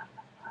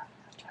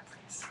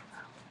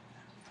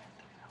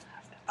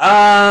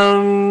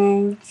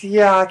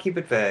 Yeah, I'll keep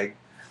it vague.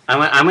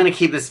 I'm going to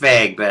keep this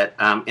vague, but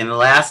in the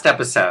last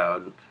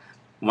episode,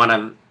 one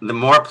of the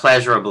more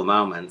pleasurable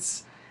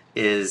moments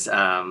is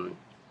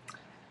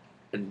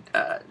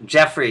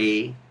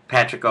Jeffrey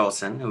Patrick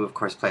Olsen, who of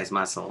course plays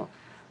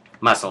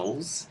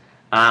Muscles,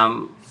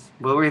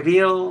 will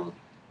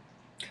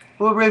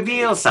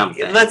reveal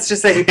something. Let's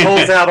just say he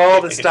pulls out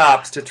all the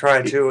stops to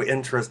try to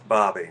interest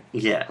Bobby.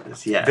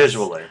 Yes.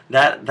 Visually.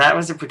 That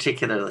was a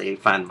particularly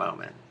fun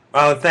moment.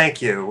 Oh, thank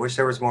you. Wish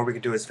there was more we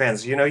could do as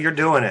fans. You're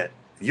doing it.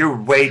 You're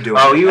way doing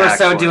it. Oh, you are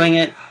so doing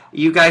it.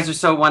 You guys are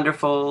so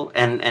wonderful,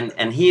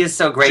 and he is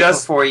so grateful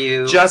for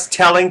you. Just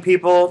telling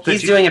people that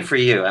he's doing it for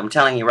you. I'm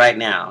telling you right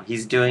now.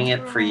 He's doing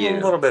it for you. A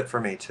little bit for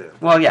me, too.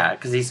 Well, yeah,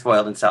 because he's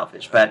spoiled and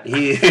selfish. But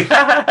he...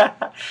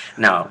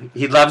 No,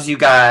 he loves you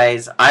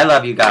guys. I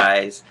love you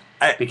guys.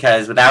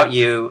 Because without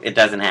you, it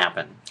doesn't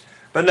happen.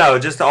 But no,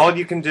 just all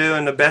you can do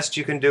and the best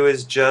you can do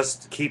is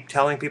just keep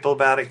telling people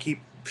about it,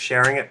 keep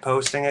sharing it,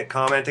 posting it,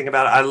 commenting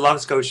about it. I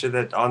love, Scotia,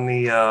 that on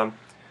the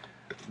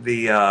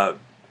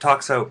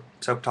Talk Soap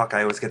Talk,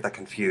 I always get that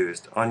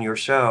confused. On your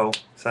show,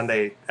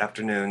 Sunday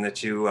afternoon,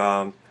 that you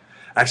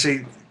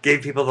actually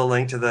gave people the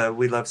link to the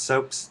We Love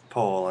Soaps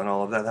poll and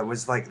all of that. That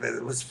was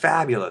it was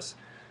fabulous.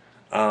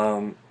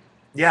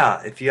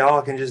 Yeah, if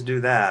y'all can just do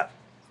that.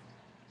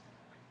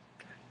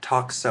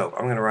 Talk Soap.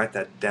 I'm going to write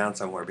that down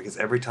somewhere because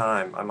every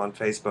time I'm on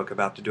Facebook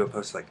about to do a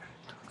post like,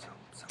 Talk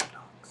Soap,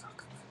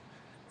 Talk.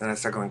 Then I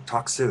start going,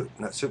 Talk Soup.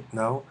 Not soup.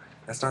 No,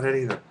 that's not it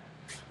either.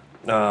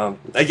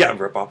 Yeah,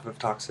 rip off of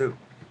Talk Soup.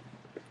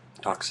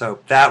 Talk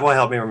Soap. That will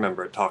help me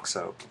remember it. Talk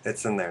Soap.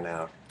 It's in there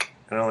now.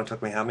 It only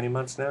took me how many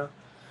months now?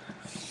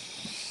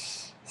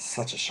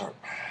 Such a sharp.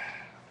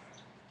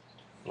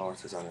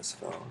 Laurence is on his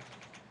phone.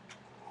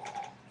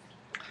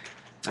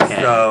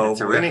 Okay, so,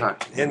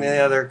 any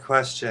other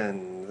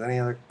questions? Any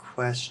other questions?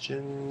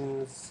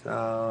 questions. Wait,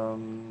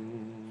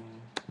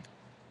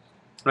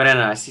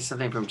 no, I see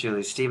something from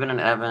Julie. Stephen and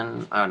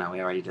Evan. Oh, no, we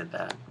already did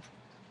that.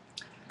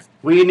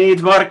 We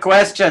need more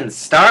questions.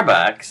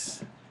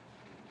 Starbucks.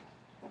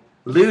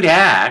 Lewd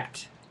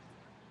act.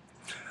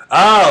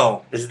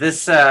 Oh! Is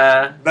this,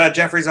 About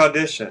Jeffrey's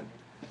audition.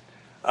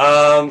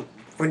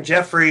 When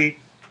Jeffrey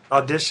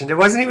auditioned, it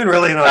wasn't even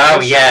really an audition.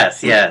 Oh,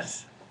 yes.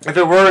 If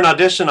it were an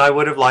audition, I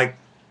would have, like,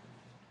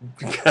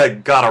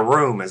 got a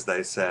room, as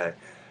they say.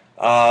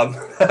 I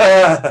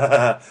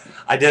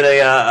did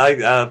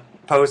a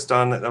post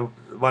on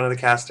one of the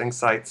casting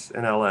sites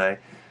in LA,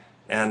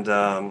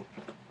 and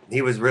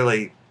he was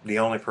really the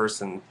only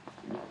person.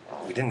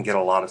 We didn't get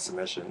a lot of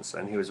submissions,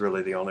 and he was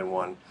really the only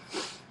one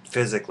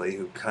physically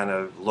who kind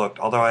of looked.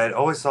 Although I had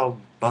always saw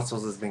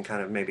Muscles as being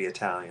kind of maybe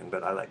Italian,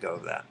 but I let go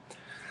of that.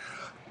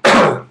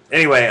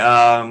 Anyway,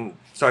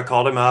 so I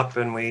called him up,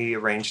 and we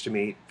arranged to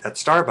meet at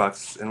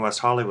Starbucks in West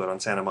Hollywood on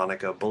Santa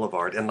Monica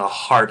Boulevard, in the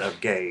heart of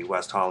gay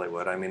West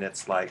Hollywood. I mean,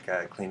 it's like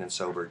a clean and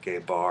sober gay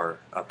bar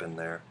up in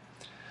there.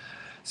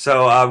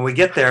 So we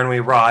get there and we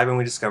arrive and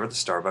we discover the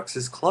Starbucks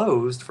is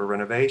closed for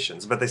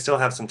renovations, but they still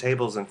have some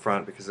tables in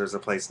front because there's a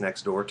place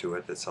next door to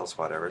it that sells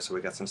whatever. So we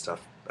got some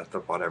stuff at the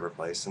whatever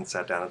place and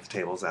sat down at the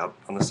tables out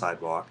on the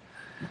sidewalk.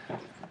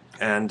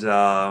 And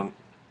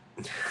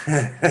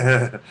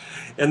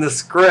in the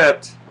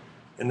script,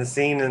 in the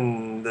scene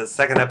in the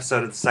second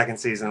episode of the second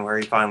season where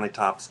he finally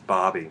tops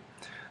Bobby,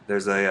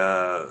 there's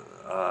a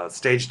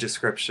stage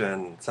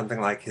description, something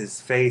like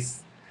his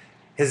face.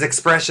 His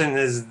expression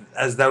is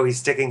as though he's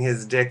sticking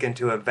his dick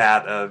into a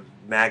vat of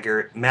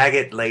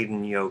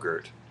maggot-laden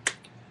yogurt.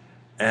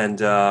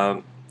 And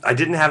I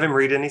didn't have him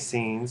read any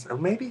scenes. Oh,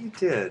 maybe he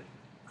did.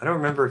 I don't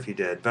remember if he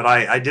did. But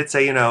I did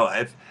say,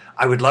 if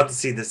I would love to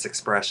see this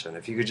expression.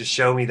 If you could just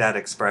show me that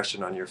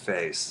expression on your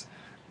face,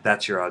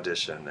 that's your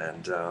audition.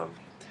 And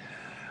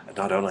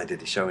not only did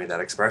he show me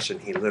that expression,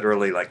 he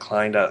literally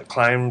climbed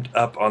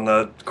up on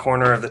the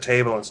corner of the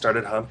table and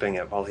started humping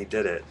it while he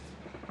did it.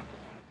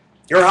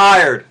 You're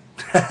hired!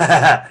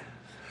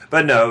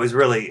 But no, it was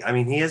really,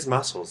 he is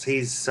Muscles.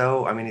 He's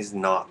so, he's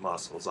not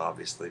Muscles,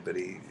 obviously, but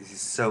he's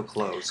so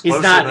close.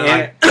 He's not,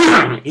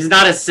 he's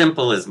not as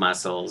simple as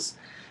Muscles.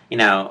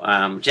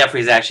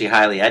 Jeffrey's actually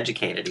highly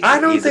educated.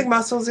 I don't think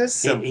Muscles is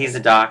simple. He's a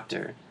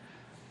doctor.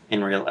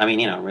 In real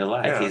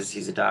life, yeah.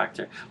 He's a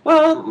doctor.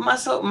 Well,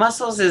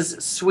 Muscles is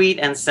sweet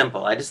and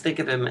simple. I just think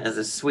of him as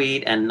a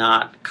sweet and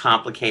not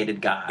complicated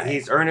guy.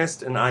 He's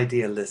earnest and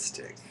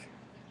idealistic.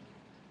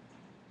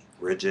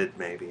 Rigid,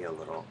 maybe a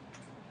little.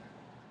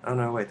 Oh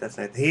no, wait, that's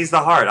Nathan. He's the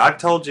heart. I've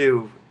told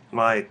you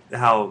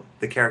how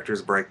the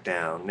characters break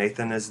down.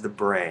 Nathan is the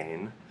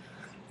brain.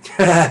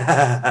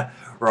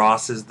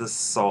 Ross is the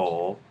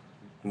soul.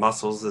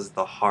 Muscles is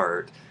the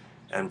heart,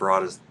 and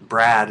Brad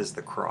is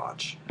the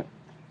crotch.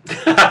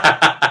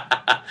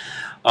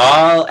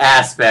 All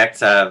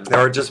aspects of there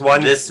are just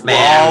one this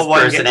man's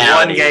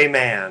personality. One gay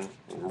man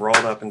rolled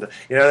up into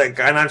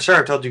and I'm sure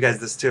I've told you guys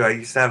this too. I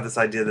used to have this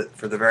idea that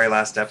for the very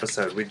last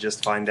episode we'd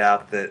just find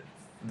out that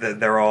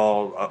they're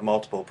all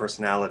multiple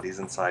personalities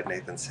inside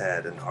Nathan's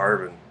head, and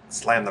Arvin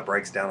slammed the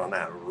brakes down on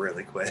that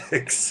really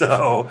quick.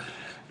 So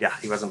yeah,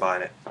 he wasn't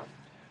buying it.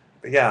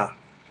 But yeah,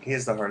 he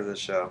is the heart of the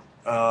show.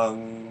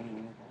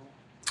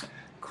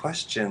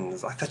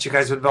 Questions. I thought you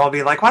guys would all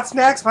be like, what's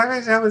next? Why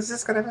is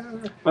this going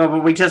to... Well,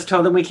 but we just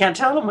told them we can't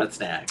tell them what's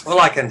next. Well,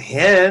 I can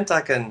hint.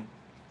 I can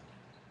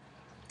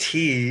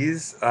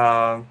tease.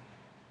 What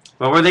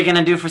were they going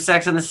to do for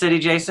Sex in the City,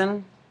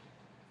 Jason?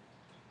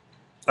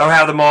 Oh,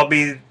 have them all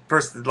be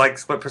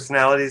split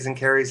personalities in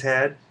Carrie's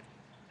head?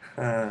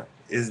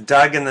 Is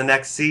Doug in the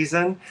next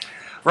season?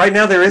 Right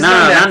now there is no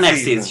not next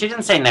season. She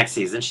didn't say next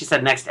season. She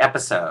said next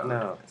episode.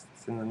 No,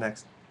 it's in the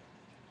next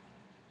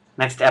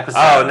episode.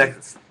 Oh,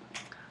 next...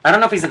 I don't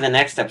know if he's in the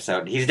next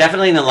episode. He's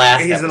definitely in the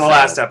last episode. He's in the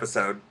last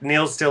episode.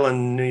 Neil's still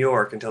in New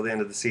York until the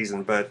end of the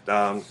season, but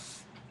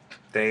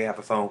they have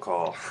a phone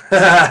call.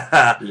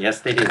 Yes,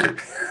 they do.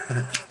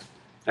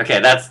 Okay,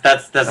 that's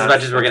as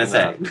much as we're going to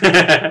say.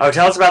 Oh,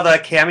 tell us about the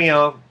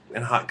cameo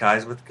in Hot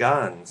Guys with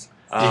Guns.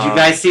 Did you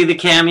guys see the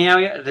cameo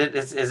yet?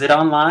 Is it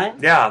online?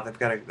 Yeah, they've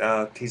got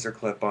a teaser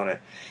clip on it.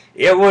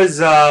 It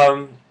was...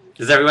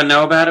 Does everyone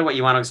know about it? What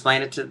you want to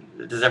explain it to?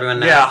 Does everyone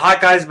know? Yeah,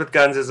 Hot Guys with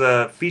Guns is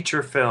a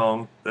feature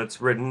film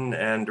that's written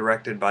and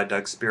directed by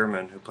Doug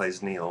Spearman, who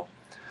plays Neil,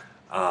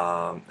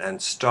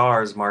 and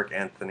stars Mark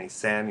Anthony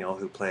Samuel,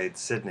 who played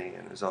Sidney,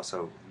 and is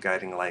also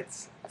Guiding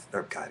Light.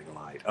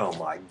 Oh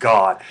my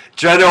God,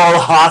 General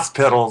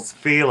Hospital's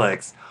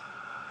Felix.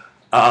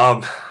 Oh,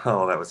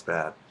 that was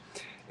bad.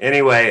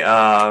 Anyway,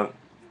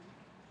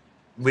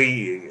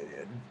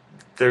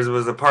 there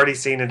was a party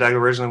scene, and Doug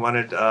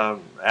originally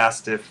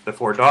asked if the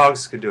four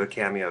dogs could do a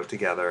cameo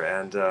together,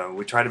 and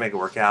we tried to make it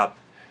work out,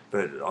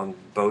 but on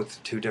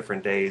both 2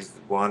 different days,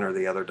 one or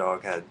the other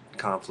dog had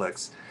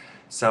conflicts.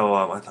 So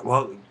I thought,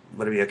 well,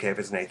 would it be okay if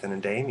it's Nathan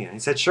and Damien? He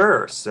said,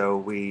 sure. So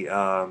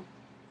I'm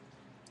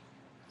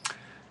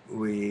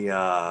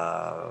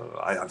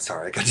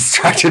sorry, I got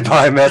distracted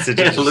by a message.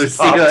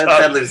 Lucille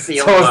said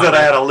Lucille. Someone said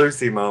I had a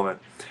Lucy moment.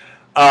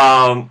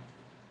 Where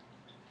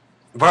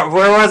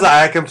was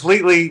I? I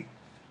completely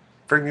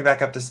bring me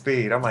back up to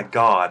speed. Oh my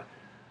god.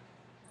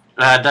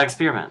 Doug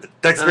Spearman.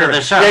 Doug Spearman.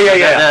 The show.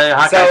 Yeah. The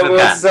Hot Guys with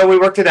Guns. So we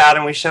worked it out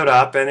and we showed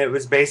up and it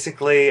was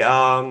basically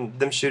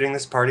them shooting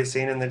this party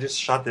scene and they just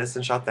shot this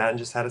and shot that and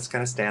just had us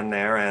kind of stand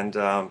there and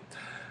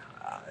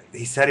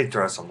he said he'd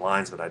throw some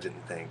lines, but I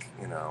didn't think,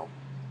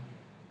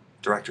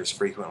 directors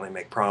frequently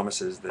make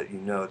promises that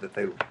that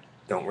they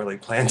don't really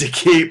plan to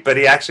keep, but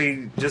he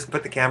actually just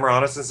put the camera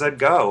on us and said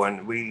go,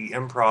 and we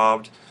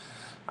improv'd,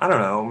 I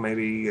don't know,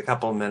 maybe a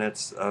couple of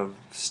minutes of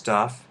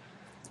stuff.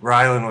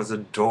 Rylan was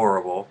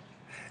adorable.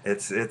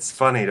 It's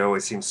funny to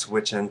always see him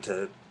switch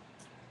into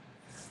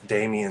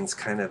Damien's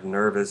kind of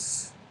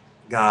nervous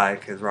guy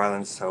because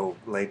Rylan's so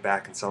laid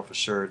back and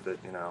self-assured that,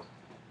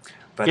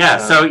 But, yeah,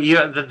 so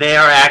they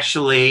are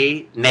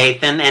actually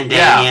Nathan and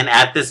Damien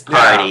at this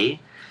party,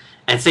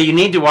 and so you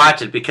need to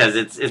watch it because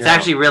it's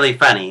actually really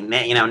funny.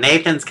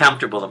 Nathan's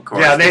comfortable, of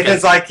course. Yeah,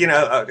 Nathan's like,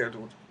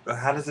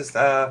 how does this?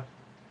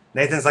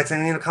 Nathan's like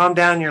saying, calm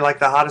down. You're like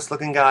the hottest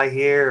looking guy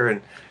here,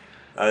 and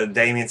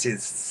Damien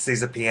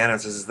sees a piano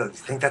and says, "Do you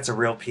think that's a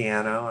real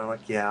piano?" And I'm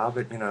like, "Yeah,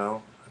 but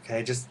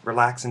okay, just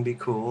relax and be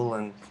cool,"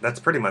 and that's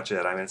pretty much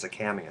it. I mean, it's a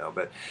cameo,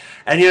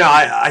 and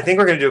I think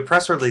we're going to do a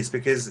press release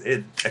because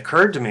it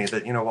occurred to me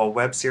that while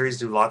web series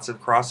do lots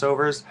of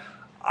crossovers,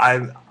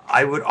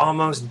 I would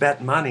almost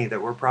bet money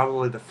that we're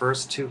probably the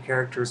first two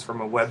characters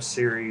from a web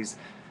series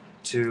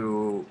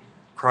to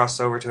cross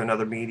over to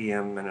another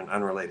medium in an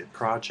unrelated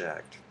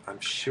project. I'm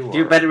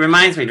sure. But it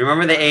reminds me. Do you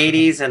remember the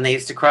 '80s and they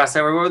used to cross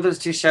over? What were those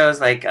two shows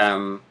like?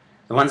 The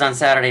ones on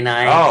Saturday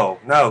night. Oh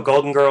no,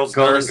 Golden Girls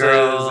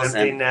versus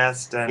Empty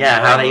Nest, and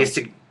how they used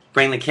to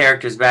bring the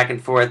characters back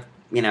and forth,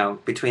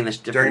 between the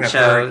different during the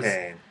shows.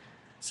 hurricane.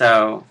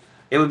 So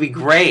it would be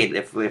great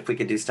if we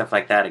could do stuff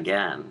like that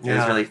again. It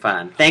was really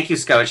fun. Thank you,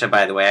 Scotia.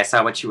 By the way, I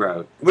saw what you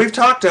wrote. We've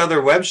talked to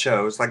other web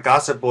shows like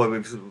Gossip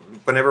Boy.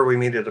 Whenever we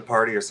meet at a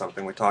party or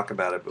something, we talk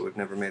about it, but we've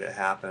never made it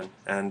happen.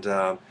 And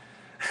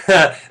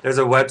there's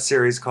a web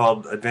series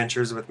called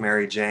Adventures with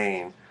Mary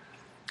Jane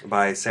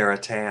by Sarah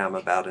Tam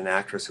about an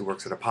actress who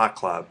works at a pot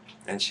club,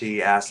 and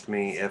she asked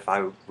me if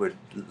I would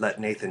let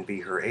Nathan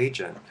be her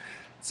agent.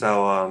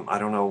 So I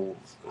don't know,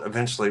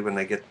 eventually when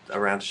they get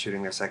around to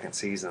shooting their second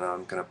season,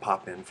 I'm going to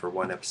pop in for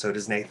one episode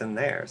as Nathan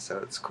there, so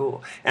it's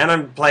cool. And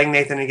I'm playing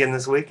Nathan again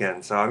this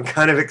weekend, so I'm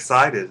kind of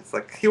excited. It's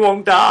like, he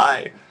won't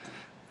die.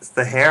 It's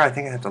the hair. I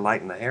think I have to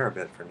lighten the hair a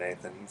bit for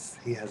Nathan.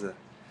 He has a...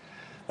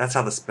 That's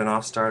how the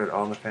spinoff started,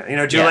 All in the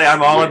Family. Julie,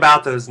 I'm all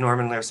about those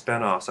Norman Lear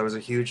spinoffs. I was a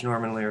huge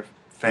Norman Lear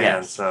fan.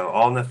 Yes. So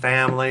All in the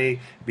Family,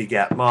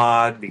 begat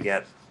Maude,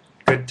 begat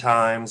Good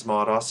Times.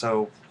 Maude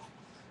also...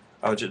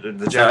 the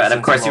Jeffersons. And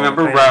of course, you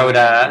remember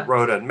Rhoda.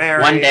 Rhoda and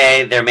Mary. One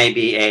day there may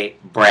be a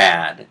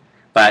Brad,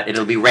 but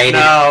it'll be rated.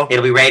 No.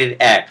 It'll be rated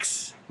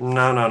X.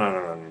 No.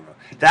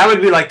 That would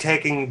be like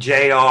taking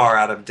JR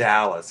out of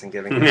Dallas and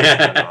giving him a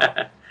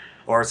spinoff.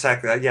 Or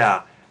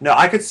yeah. No,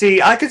 I could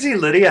see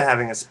Lydia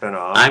having a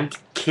spinoff. I'm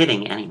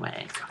kidding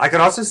anyway. I could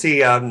also see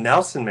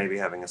Nelson maybe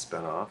having a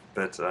spinoff,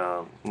 but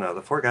no,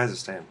 the four guys are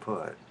staying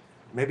put.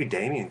 Maybe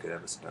Damien could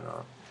have a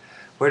spinoff.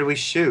 Where do we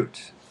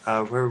shoot?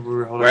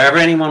 Wherever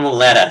anyone will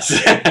let us.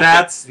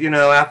 That's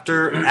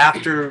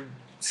after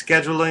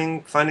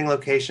scheduling, finding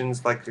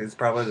locations is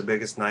probably the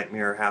biggest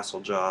nightmare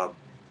hassle job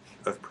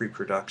of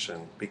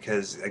pre-production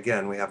because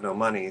again we have no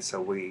money,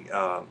 so we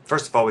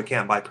first of all we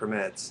can't buy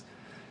permits.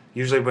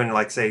 Usually when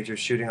say if you're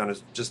shooting on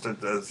just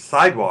a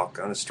sidewalk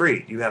on a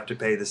street, you have to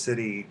pay the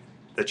city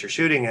that you're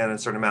shooting in a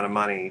certain amount of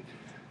money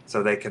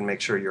so they can make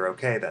sure you're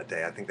okay that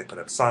day. I think they put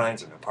up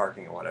signs and no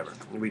parking or whatever.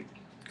 We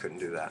couldn't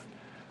do that.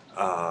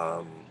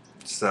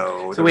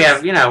 So we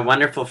have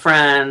wonderful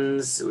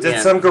friends.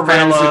 Did some gorilla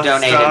friends who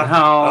donated stuff.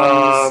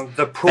 homes,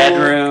 the pool,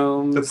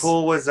 bedrooms. The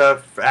pool was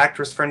a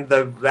actress friend,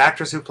 the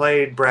actress who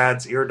played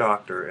Brad's ear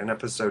doctor in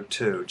episode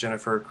 2,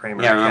 Jennifer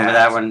Kramer. Yeah, remember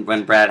that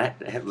when Brad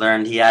had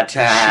learned he had to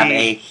have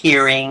a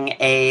hearing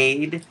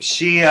aid.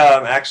 She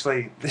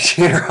actually,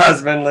 she and her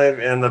husband live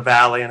in the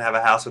valley and have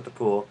a house with the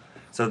pool.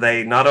 So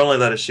they not only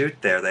let us shoot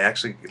there, they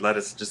actually let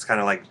us just kind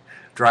of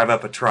drive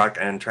up a truck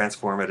and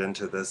transform it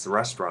into this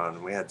restaurant.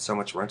 And we had so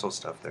much rental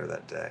stuff there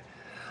that day.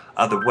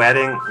 The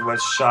wedding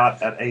was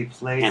shot at a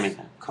place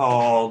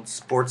called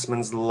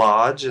Sportsman's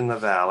Lodge in the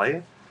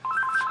valley.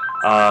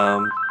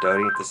 Don't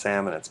eat the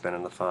salmon, it's been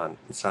in the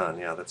sun.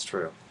 Yeah, that's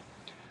true.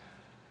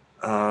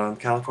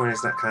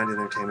 California's not kind to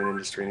the entertainment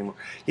industry anymore.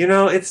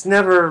 It's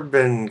never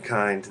been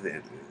kind to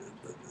the...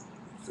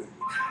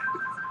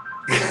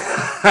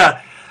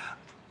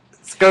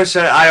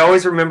 Scotia, I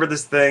always remember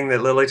this thing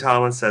that Lily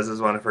Tomlin says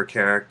is one of her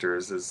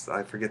characters.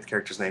 I forget the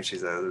character's name.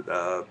 She's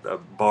a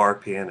bar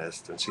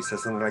pianist, and she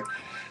says something like,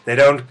 "They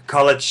don't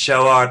call it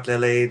show art,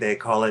 Lily. They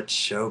call it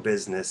show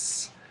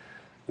business."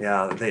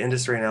 Yeah, the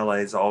industry in LA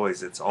is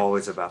always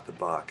about the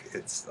buck.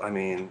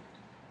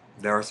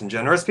 There are some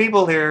generous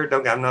people here.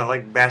 I'm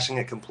not bashing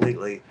it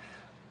completely,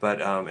 but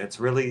it's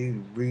really,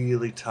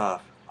 really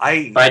tough.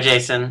 Bye,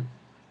 Jason.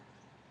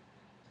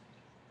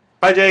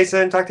 Bye,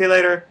 Jason. Talk to you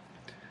later.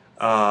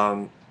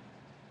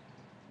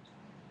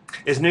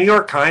 Is New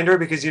York kinder?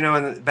 Because,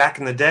 back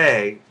in the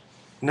day,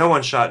 no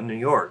one shot in New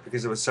York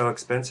because it was so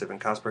expensive and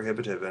cost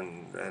prohibitive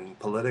and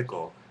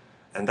political.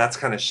 And that's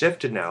kind of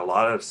shifted now. A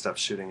lot of stuff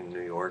shooting in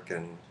New York.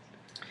 And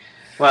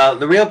Well,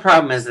 the real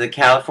problem is that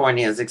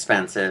California is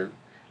expensive,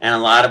 and a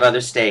lot of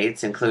other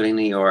states, including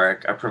New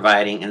York, are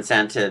providing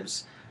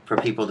incentives for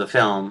people to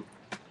film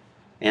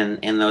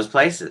in those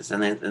places,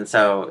 and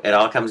so it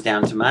all comes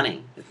down to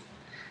money.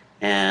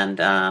 And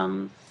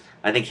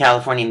I think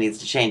California needs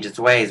to change its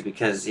ways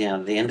because the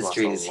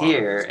industry is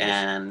here,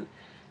 and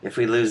if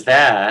we lose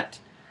that,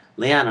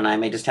 Leon and I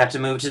may just have to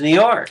move to New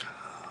York.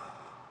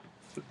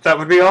 That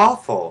would be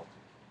awful.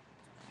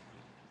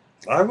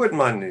 I wouldn't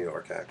mind New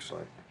York,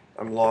 actually.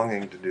 I'm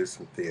longing to do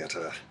some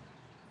theater.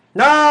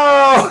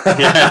 No!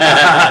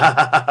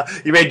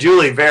 You made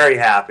Julie very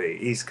happy,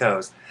 East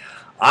Coast.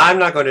 I'm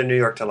not going to New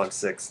York till I'm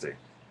 60.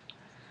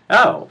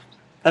 Oh,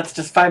 that's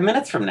just 5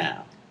 minutes from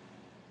now.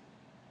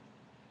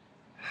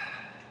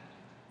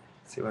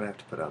 See what I have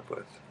to put up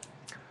with.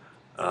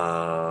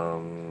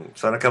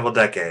 So in a couple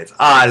decades.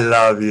 I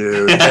love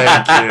you.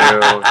 Thank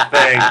you.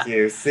 Thank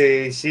you.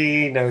 See,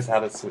 she knows how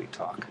to sweet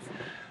talk.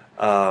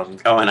 And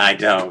I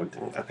don't.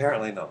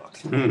 Apparently not.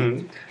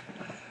 Mm-hmm.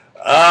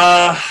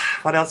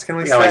 What else can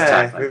we always say?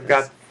 talk like We've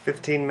got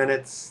 15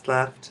 minutes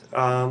left.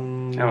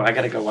 I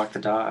gotta go walk the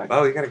dog.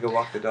 Oh, you gotta go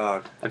walk the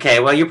dog. Okay,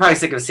 well, you're probably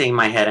sick of seeing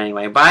my head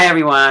anyway. Bye,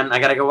 everyone. I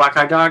gotta go walk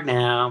our dog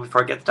now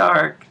before it gets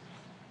dark.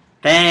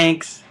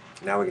 Thanks.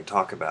 Now we can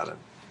talk about it.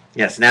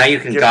 Yes, now you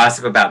can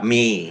gossip about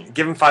me.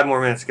 Give him 5 more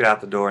minutes to get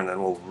out the door, and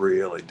then we'll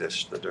really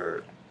dish the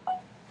dirt.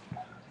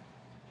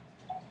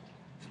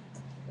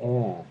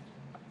 Oh.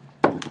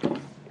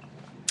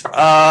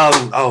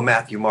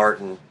 Matthew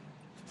Martin.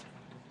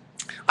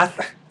 I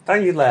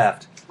thought you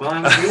left. Well,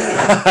 I'm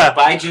Julie.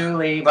 Bye,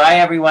 Julie. Bye,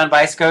 everyone.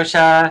 Bye,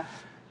 Scotia.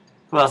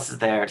 Who else is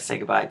there to say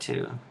goodbye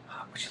to?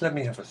 Would you let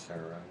me have a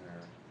third?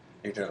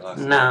 You did it last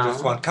No. time.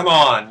 Just one. Come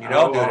on. You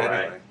don't do it all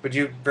anyway. right. Would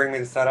you bring me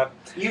the setup?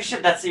 You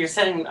should. You're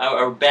setting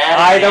a bad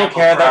I don't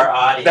example care. for our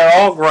audience. They're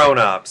all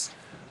grown-ups.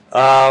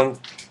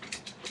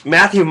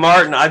 Matthew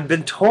Martin, I've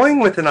been toying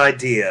with an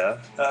idea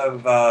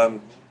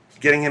of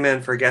getting him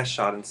in for a guest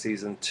shot in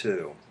season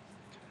 2.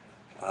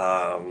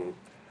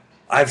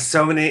 I have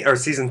so many, or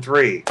season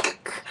 3.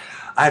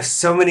 I have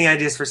so many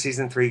ideas for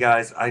season 3,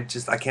 guys. I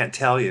can't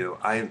tell you.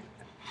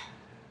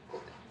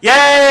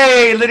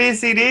 Yay, Lydia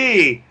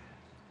CD.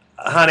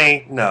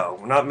 Honey, no,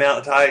 not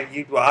Mount.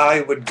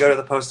 I would go to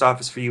the post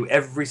office for you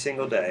every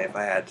single day if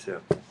I had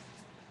to.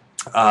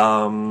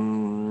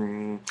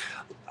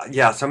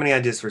 Yeah, so many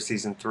ideas for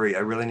season 3. I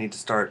really need to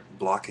start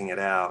blocking it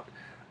out.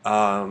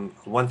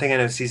 One thing I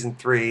know, season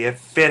 3,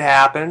 if it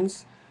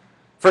happens,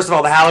 first of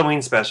all, the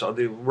Halloween special.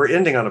 We're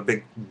ending on a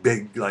big,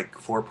 like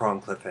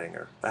 4-prong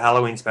cliffhanger. The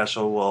Halloween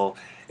special will,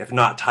 if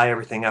not tie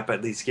everything up,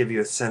 at least give you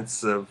a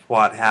sense of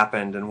what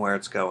happened and where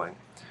it's going.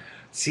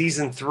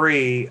 Season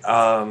 3,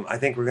 I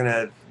think we're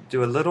gonna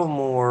do a little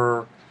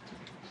more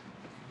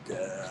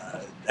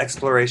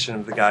exploration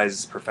of the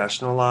guys'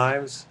 professional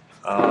lives.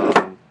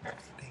 I'm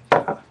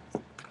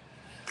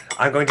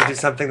going to do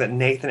something that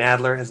Nathan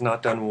Adler has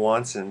not done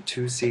once in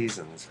 2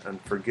 seasons,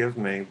 and forgive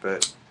me,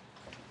 but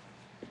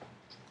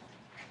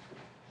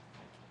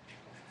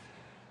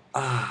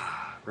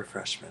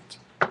refreshment.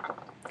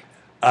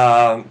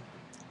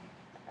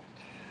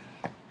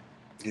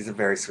 He's a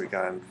very sweet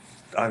guy.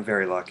 I'm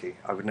very lucky.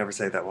 I would never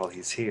say that while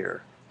he's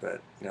here, but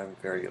I'm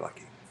very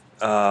lucky.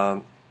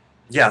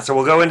 Yeah, so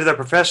we'll go into the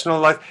professional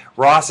life.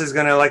 Ross is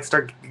going to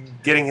start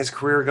getting his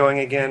career going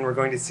again. We're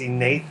going to see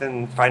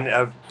Nathan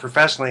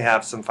professionally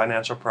have some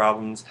financial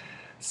problems,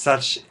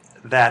 such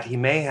that he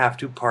may have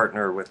to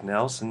partner with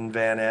Nelson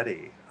Van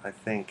Eddy. I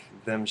think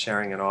them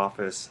sharing an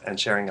office and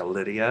sharing a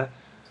Lydia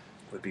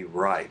would be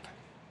ripe.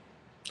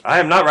 I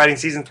am not writing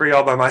season 3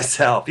 all by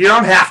myself. You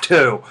don't have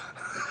to.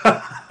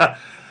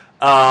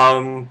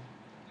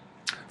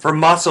 For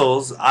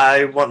Muscles,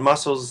 I want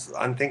Muscles,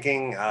 I'm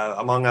thinking,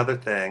 among other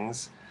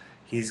things,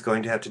 he's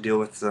going to have to deal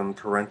with some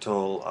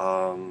parental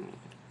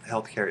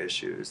healthcare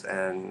issues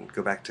and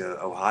go back to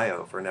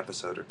Ohio for an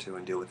episode or 2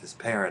 and deal with his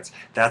parents.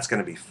 That's going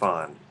to be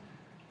fun.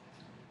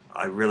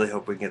 I really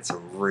hope we can get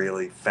some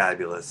really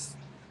fabulous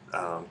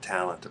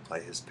talent to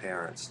play his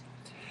parents.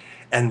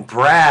 And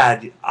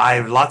Brad, I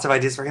have lots of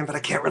ideas for him, but I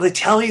can't really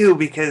tell you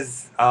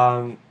because,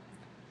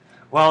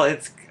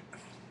 it's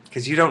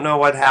because you don't know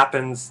what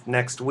happens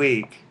next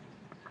week.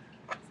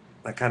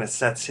 That kind of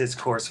sets his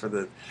course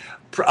for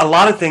a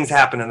lot of things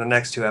happen in the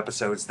next 2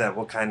 episodes that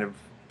will kind of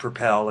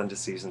propel into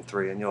season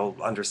 3, and you'll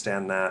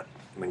understand that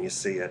when you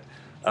see it.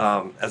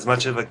 As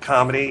much of a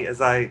comedy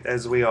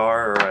as we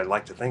are, or I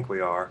like to think we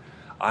are,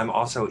 I'm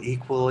also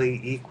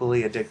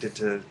equally addicted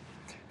to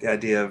the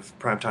idea of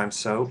primetime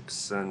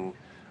soaps, and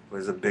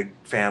was a big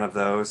fan of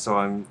those. So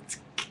I'm,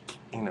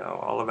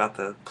 all about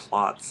the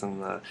plots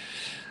and the.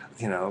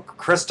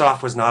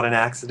 Christoph was not an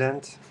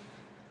accident.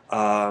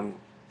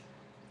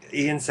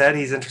 Ian said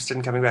he's interested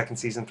in coming back in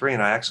season 3,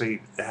 and I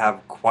actually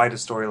have quite a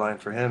storyline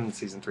for him in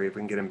season 3 if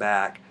we can get him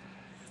back.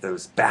 If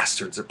those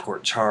bastards at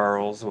Port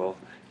Charles will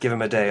give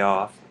him a day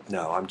off.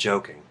 No, I'm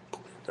joking.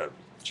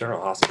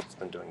 General Hospital's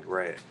been doing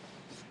great.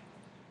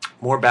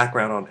 More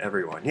background on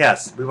everyone.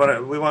 Yes, we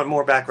want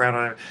more background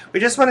on. We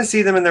just want to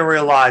see them in their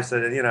real lives. So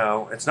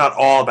that, it's not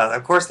all about.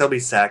 Of course, there'll be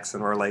sex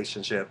and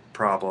relationship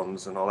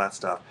problems and all that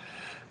stuff.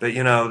 But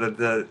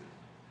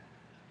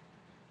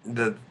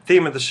the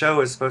theme of the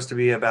show is supposed to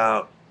be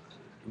about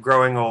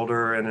growing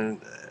older in a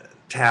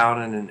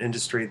town and an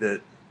industry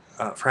that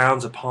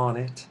frowns upon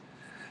it.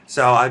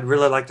 So I'd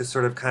really like to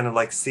sort of kind of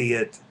like see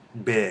it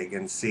big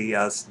and see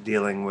us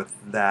dealing with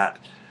that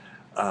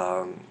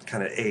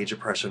kind of age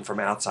oppression from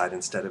outside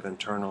instead of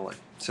internally.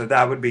 So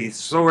that would be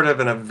sort of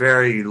in a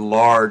very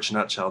large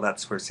nutshell.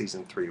 That's where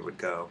season 3 would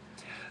go.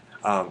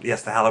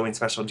 Yes, the Halloween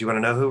special. Do you want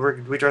to know who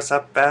we dress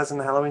up as in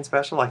the Halloween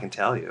special? I can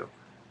tell you.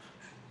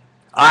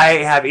 I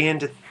have Ian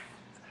to.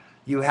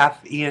 You have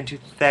Ian to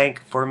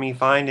thank for me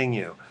finding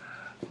you.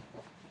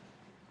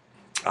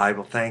 I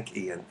will thank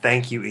Ian.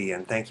 Thank you,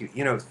 Ian. Thank you.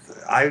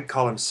 I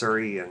call him Sir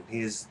Ian.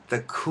 He's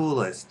the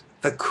coolest.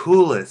 The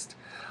coolest.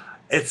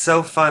 It's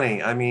so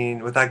funny. I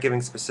mean, without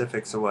giving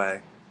specifics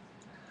away,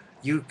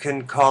 you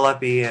can call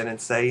up Ian and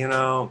say,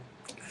 I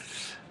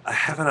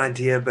have an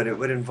idea, but it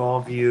would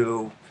involve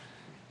you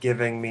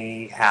giving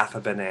me half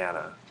a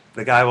banana.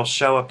 The guy will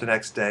show up the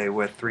next day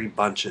with 3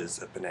 bunches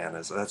of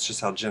bananas. That's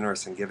just how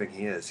generous and giving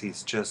he is.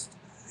 He's just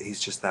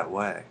that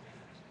way.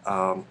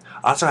 I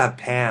also have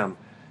Pam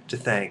to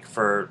thank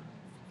for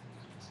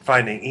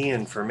finding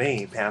Ian for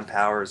me. Pam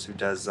Powers, who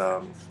does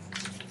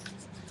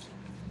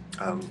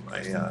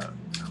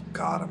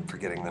God, I'm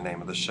forgetting the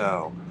name of the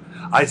show.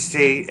 I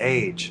see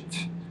age,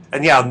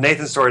 and yeah,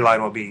 Nathan's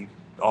storyline will be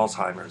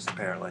Alzheimer's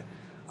apparently.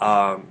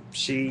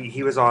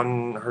 He was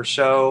on her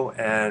show,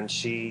 and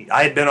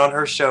I had been on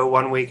her show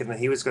one week, and then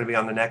he was going to be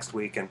on the next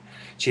week, and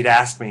she'd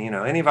asked me,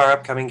 any of our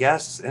upcoming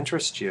guests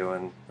interest you?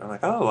 And I'm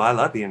like, oh, I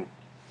love Ian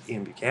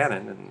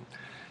Buchanan, and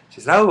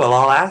she said, oh, well,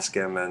 I'll ask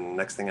him, and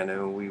next thing I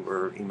knew, we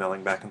were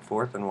emailing back and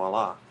forth, and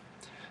voila.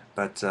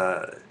 But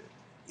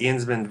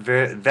Ian's been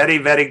very, very,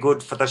 very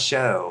good for the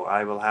show,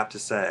 I will have to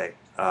say.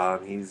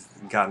 He's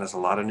gotten us a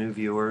lot of new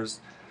viewers,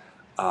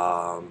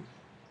 has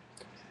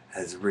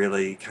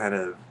really kind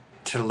of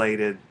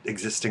titillated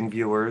existing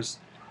viewers,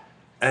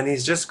 and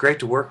he's just great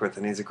to work with,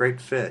 and he's a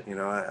great fit.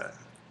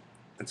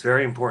 It's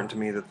very important to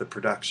me that the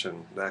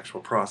production, the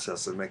actual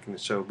process of making the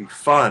show be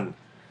fun.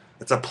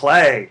 It's a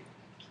play,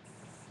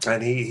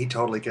 and he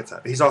totally gets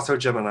that. He's also a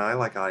Gemini,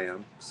 like I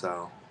am,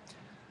 so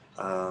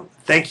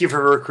thank you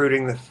for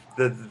recruiting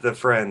the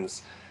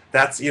friends.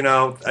 That's,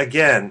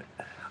 again,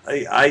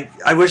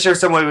 I wish there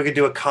was some way we could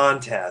do a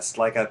contest,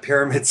 like a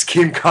pyramid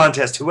scheme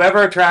contest.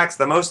 Whoever attracts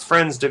the most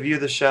friends to view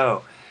the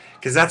show.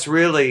 Because that's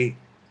really,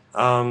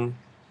 until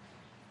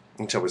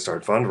we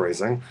start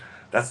fundraising,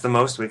 that's the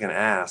most we can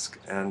ask.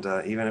 And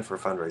even if we're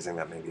fundraising,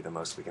 that may be the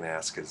most we can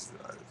ask, because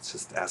it's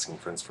just asking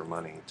friends for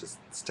money. It just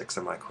sticks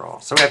in my craw.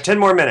 So we have 10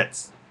 more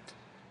minutes.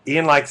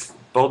 Ian likes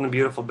Bold and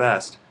Beautiful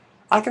best.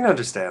 I can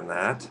understand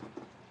that.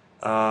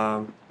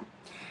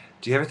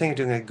 Do you ever think of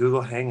doing a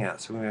Google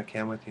Hangout? So we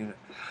can with you.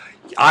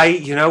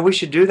 We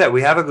should do that.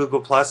 We have a Google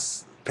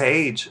Plus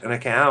page, an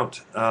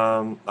account.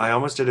 I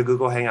almost did a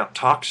Google Hangout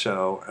talk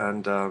show,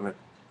 and it,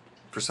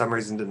 for some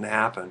reason, didn't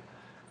happen.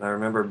 And I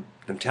remember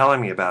them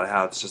telling me about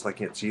how it's just like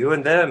it's you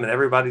and them and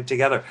everybody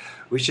together.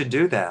 We should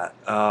do that.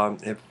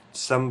 If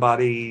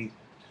somebody,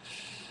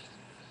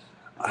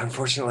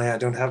 unfortunately, I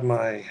don't have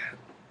my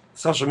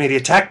social media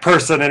tech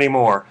person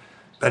anymore,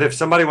 but if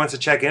somebody wants to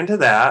check into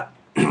that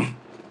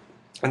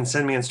and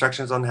send me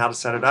instructions on how to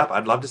set it up,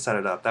 I'd love to set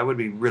it up. That would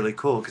be really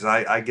cool, because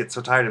I get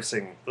so tired of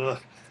seeing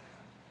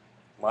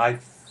my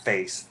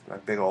face, my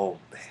big old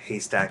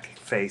haystack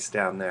face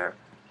down there.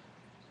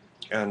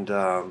 And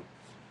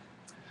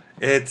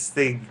it's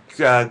the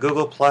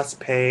Google Plus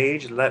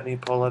page. Let me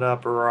pull it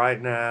up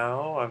right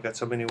now. I've got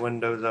so many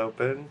windows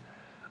open.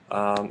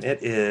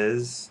 It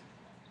is...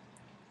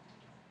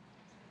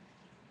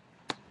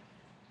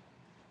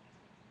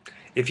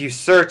 If you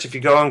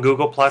go on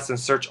Google Plus and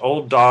search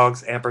Old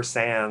Dogs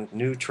 &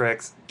 New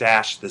Tricks -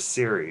 the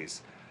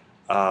series.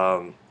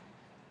 Let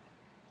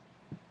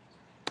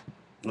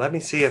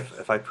me see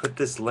if I put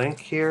this link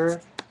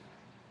here.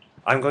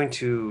 I'm going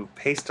to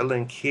paste a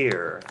link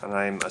here, and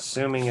I'm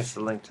assuming it's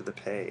the link to the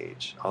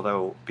page.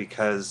 Although,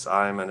 because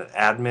I'm an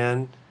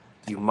admin,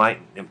 it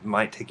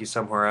might take you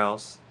somewhere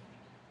else.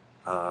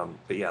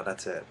 But yeah,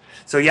 that's it.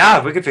 So yeah,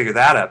 if we could figure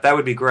that out, that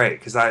would be great,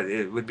 because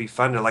it would be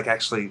fun to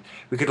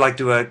we could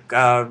do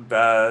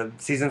a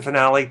season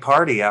finale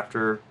party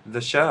after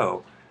the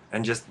show,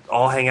 and just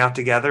all hang out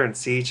together and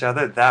see each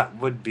other. That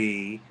would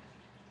be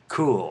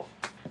cool.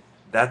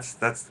 That's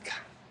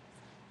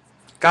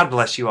God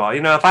bless you all.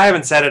 If I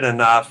haven't said it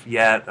enough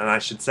yet, and I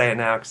should say it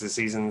now because the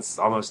season's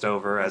almost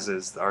over, as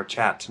is our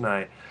chat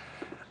tonight,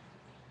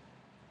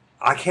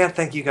 I can't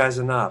thank you guys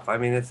enough. I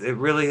mean, it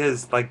really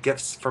is like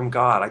gifts from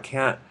God. I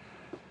can't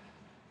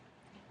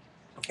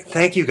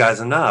thank you guys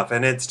enough.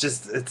 And it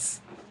just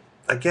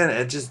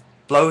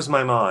blows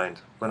my mind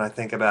when I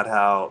think about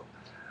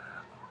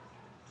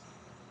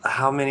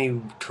how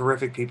many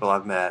terrific people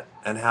I've met,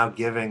 and how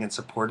giving and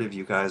supportive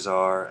you guys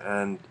are.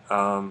 And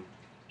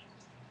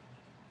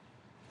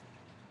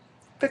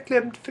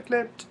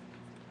verklempt.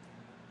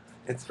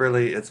 It's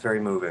very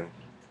moving,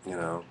 you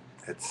know.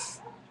 It's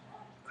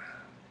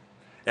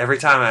every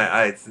time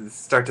I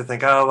start to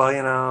think, oh well,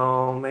 you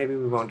know, maybe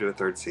we won't do a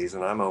third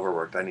season. I'm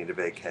overworked. I need a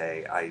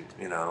vacay.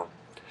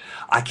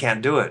 I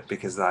can't do it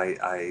because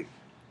I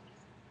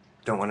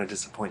don't want to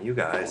disappoint you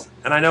guys.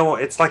 And I know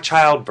it's like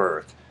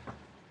childbirth.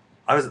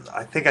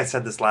 I think I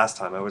said this last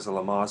time. I was a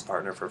Lamaze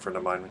partner for a friend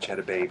of mine when she had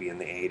a baby in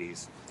the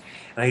 80s.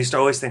 And I used to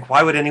always think,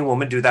 why would any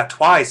woman do that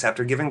twice?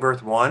 After giving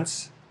birth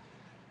once,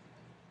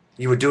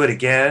 you would do it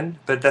again.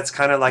 But that's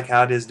kind of like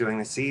how it is doing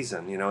the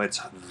season. You know,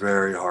 it's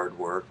very hard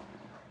work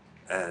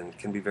and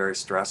can be very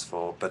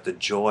stressful. But the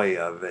joy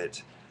of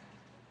it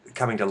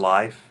coming to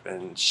life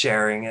and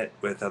sharing it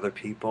with other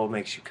people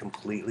makes you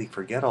completely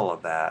forget all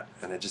of that.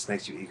 And it just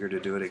makes you eager to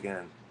do it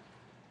again.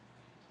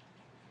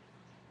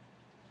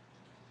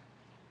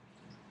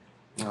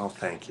 Oh,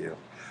 thank you.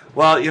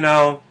 Well, you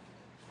know,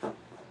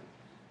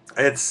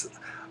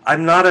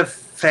 I'm not a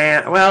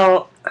fan,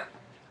 well,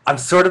 I'm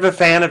sort of a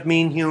fan of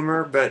mean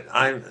humor, but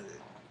I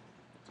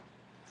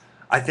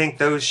think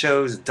those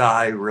shows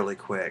die really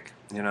quick.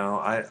 You know,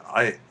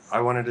 I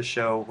wanted a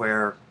show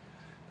where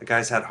the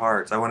guys had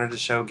hearts. I wanted to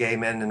show gay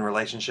men in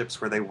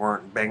relationships where they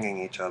weren't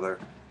banging each other.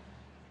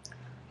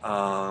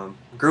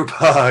 Group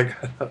hug,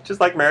 just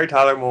like Mary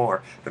Tyler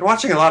Moore. Been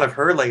watching a lot of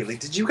her lately.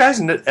 Did you guys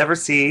ever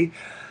see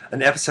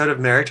an episode of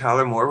Mary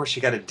Tyler Moore where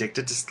she got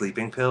addicted to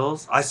sleeping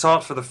pills? I saw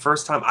it for the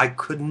first time. I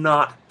could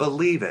not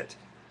believe it.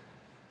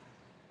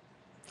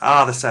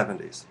 Ah, the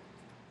 70s.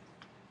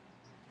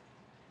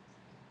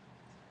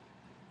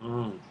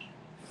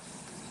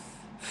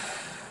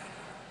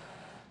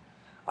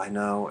 I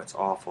know, it's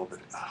awful, but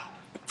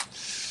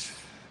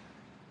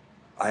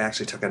I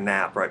actually took a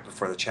nap right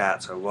before the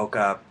chat, so I woke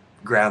up,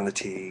 grabbed the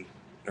tea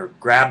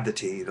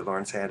that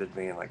Laurence handed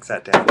me, and like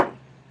sat down.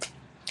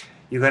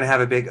 You gonna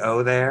have a big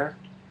O there?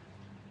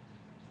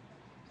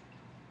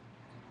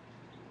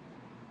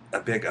 A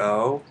big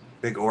O?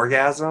 Big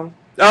orgasm?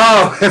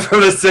 Oh,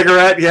 from the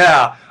cigarette?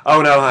 Yeah.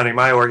 Oh no, honey,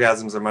 my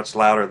orgasms are much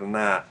louder than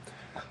that.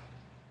 That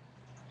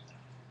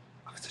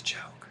was a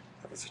joke.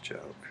 That was a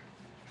joke.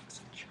 That was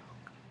a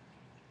joke.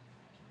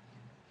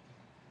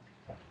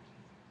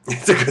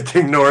 It's a good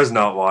thing Nora's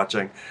not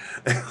watching.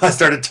 If I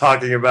started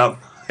talking about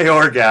my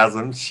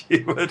orgasms,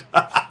 she would.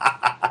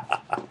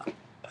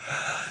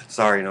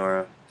 Sorry,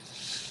 Nora.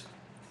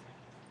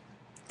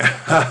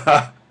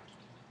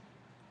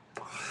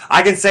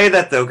 I can say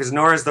that though, because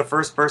Nora's the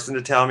first person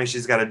to tell me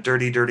she's got a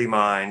dirty, dirty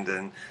mind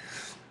and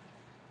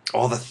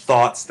all the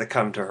thoughts that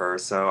come to her.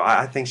 So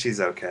I think she's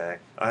okay.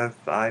 I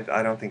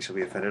don't think she'll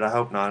be offended. I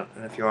hope not.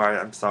 And if you are,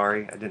 I'm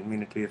sorry. I didn't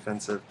mean it to be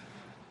offensive.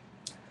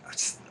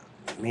 Just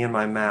me and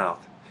my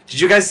mouth. Did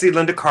you guys see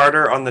Linda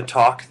Carter on The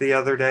Talk the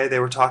other day? They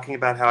were talking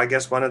about how I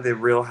guess one of the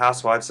Real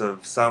Housewives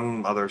of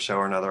some other show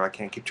or another, I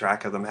can't keep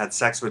track of them, had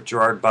sex with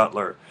Gerard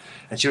Butler.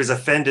 And she was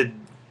offended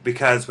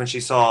because when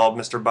she saw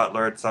Mr.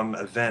 Butler at some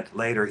event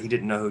later, he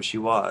didn't know who she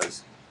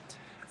was.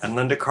 And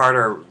Linda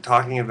Carter,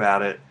 talking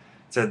about it,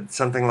 said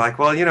something like,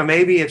 well, you know,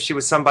 maybe if she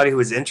was somebody who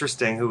was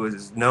interesting, who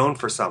was known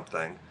for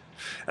something.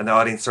 And the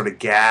audience sort of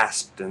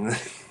gasped. And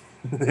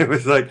it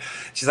was like,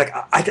 she's like,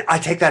 I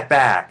take that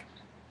back.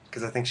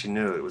 Because I think she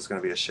knew it was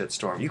going to be a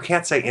shitstorm. You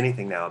can't say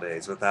anything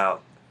nowadays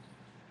without...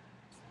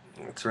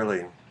 It's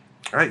really...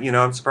 Right, you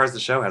know, I'm surprised the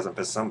show hasn't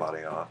pissed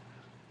somebody off.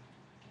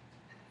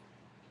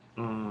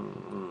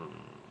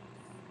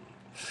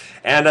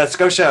 And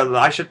Scotia,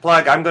 I should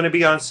plug, I'm going to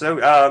be on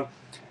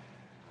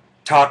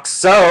Talk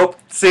Soap.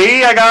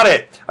 See, I got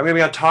it. I'm going to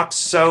be on Talk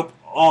Soap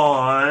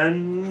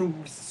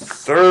on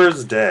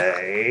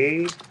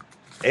Thursday,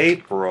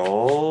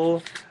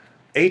 April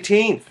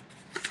 18th,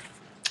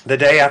 the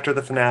day after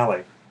the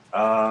finale.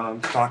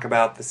 Talk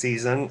about the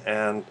season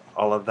and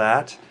all of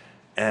that.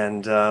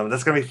 And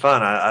that's going to be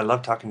fun. I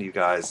love talking to you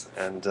guys.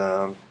 And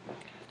one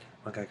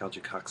guy called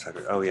you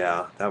cocksucker. Oh,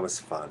 yeah, that was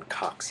fun.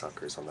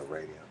 Cocksuckers on the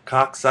radio.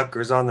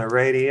 Cocksuckers on the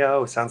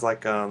radio. Sounds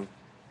like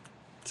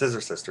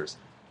Scissor Sisters.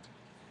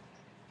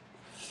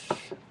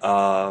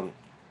 Where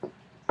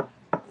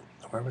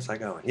was I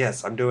going?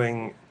 Yes, I'm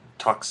doing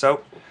Talk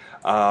Soap.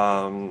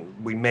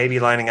 We may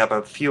be lining up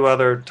a few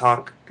other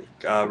talk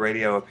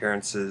radio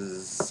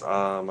appearances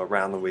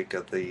around the week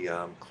of the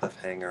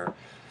cliffhanger.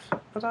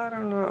 But I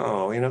don't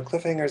know. You know,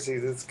 cliffhangers,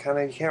 it's kind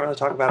of, you can't really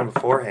talk about them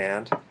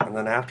beforehand. And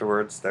then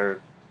afterwards, they're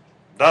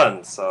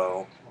done.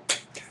 So,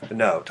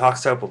 no, Talk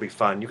Soap will be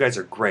fun. You guys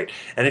are great.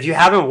 And if you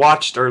haven't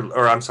watched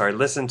or I'm sorry,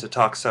 listened to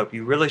Talk Soap,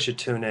 you really should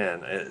tune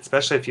in,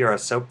 especially if you're a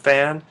soap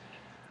fan.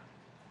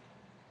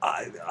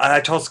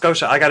 I told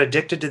Scotia I got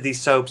addicted to these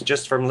soaps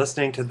just from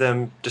listening to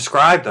them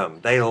describe them.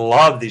 They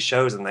love these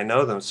shows and they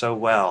know them so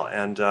well.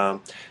 And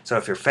so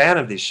if you're a fan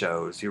of these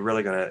shows, you're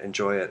really going to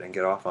enjoy it and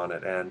get off on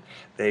it. And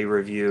they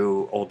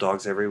review Old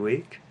Dogs every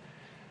week.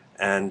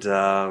 And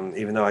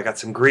even though I got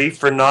some grief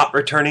for not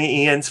returning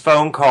Ian's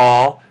phone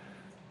call,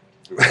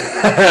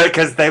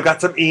 because they've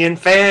got some Ian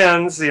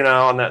fans, you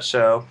know, on that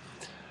show.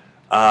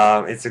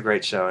 It's a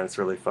great show and it's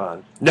really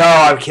fun. No,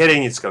 I'm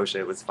kidding you, Scotia.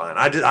 It was fun.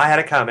 I had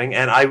it coming,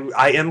 and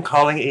I am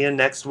calling Ian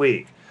next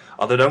week.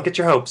 Although don't get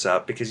your hopes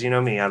up, because you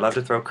know me, I love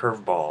to throw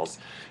curveballs.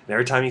 And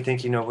every time you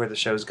think you know where the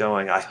show's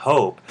going, I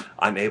hope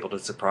I'm able to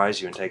surprise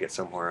you and take it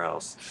somewhere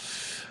else.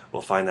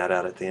 We'll find that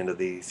out at the end of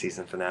the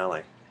season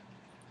finale.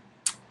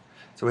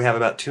 So we have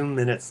about 2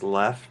 minutes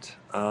left.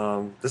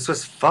 This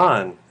was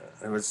fun.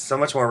 It was so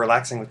much more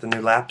relaxing with the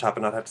new laptop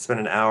and not have to spend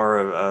an hour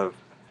of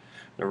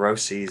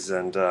neuroses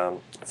and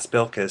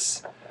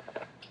spilkus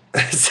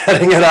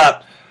setting it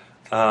up.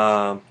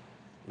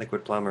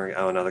 Liquid plumber.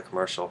 Oh, another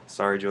commercial.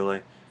 Sorry,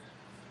 Julie.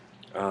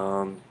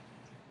 So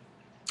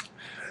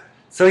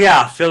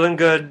yeah, feeling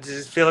good.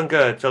 Feeling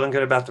good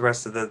about the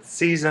rest of the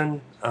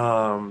season.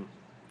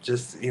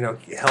 Just,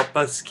 help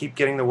us keep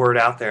getting the word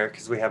out there,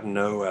 because we have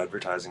no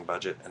advertising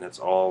budget and it's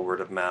all word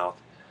of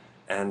mouth.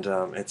 And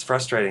it's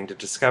frustrating to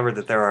discover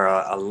that there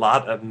are a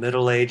lot of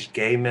middle-aged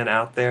gay men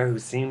out there who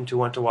seem to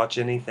want to watch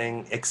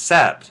anything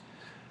except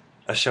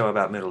a show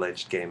about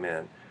middle-aged gay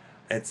men.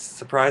 It's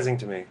surprising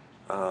to me.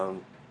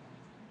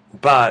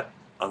 But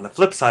on the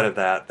flip side of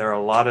that, there are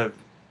a lot of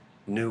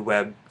new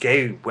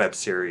gay web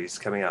series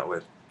coming out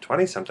with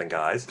 20-something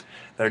guys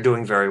that are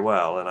doing very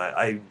well. And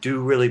I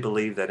do really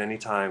believe that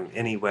anytime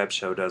any web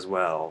show does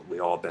well, we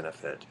all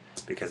benefit,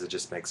 because it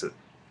just makes it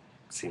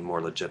seem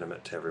more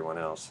legitimate to everyone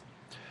else.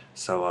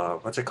 So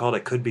what's it called?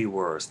 It could be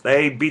worse.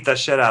 They beat the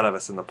shit out of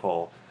us in the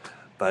poll.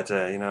 But,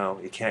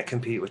 you can't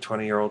compete with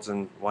 20-year-olds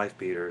and wife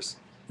beaters.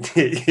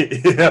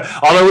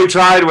 Although we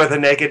tried with a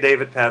naked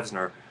David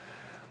Pevsner.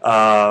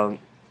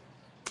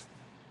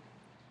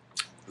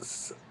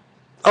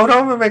 Oh,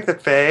 don't make the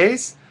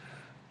face.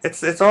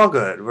 It's all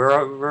good.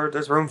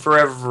 There's room for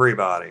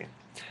everybody.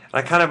 And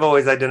I kind of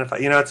always identify.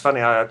 It's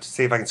funny. I have to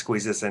see if I can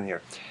squeeze this in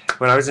here.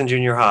 When I was in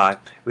junior high,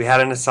 we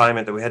had an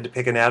assignment that we had to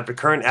pick a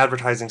current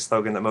advertising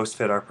slogan that most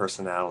fit our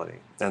personality.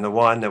 And the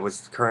one that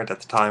was current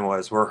at the time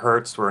was, "We're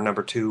Hertz, we're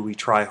number 2, we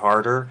try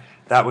harder."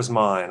 That was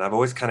mine. I've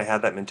always kind of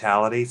had that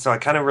mentality, so I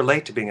kind of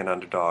relate to being an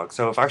underdog.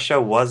 So if our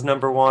show was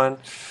number 1,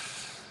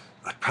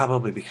 I'd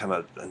probably become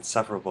an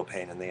insufferable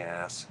pain in the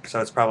ass.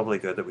 So it's probably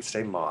good that we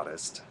stay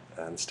modest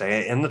and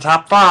stay in the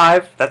top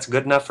 5. That's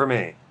good enough for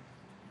me.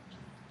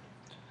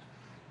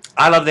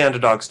 I love the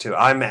underdogs too.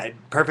 I'm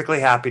perfectly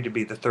happy to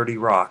be the 30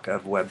 Rock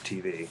of web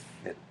TV.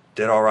 It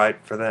did all right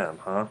for them,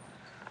 huh?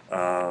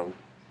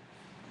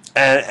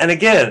 And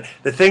again,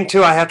 the thing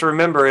too I have to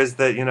remember is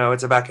that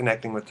it's about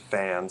connecting with the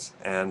fans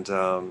and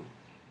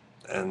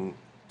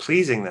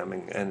pleasing them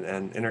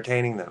and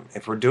entertaining them.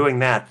 If we're doing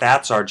that,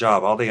 that's our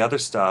job. All the other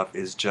stuff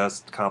is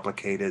just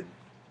complicated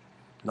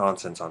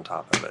nonsense on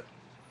top of it.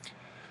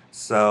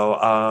 So,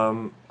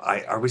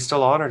 are we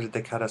still on, or did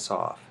they cut us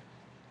off?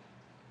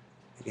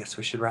 I guess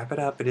we should wrap it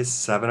up. It is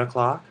 7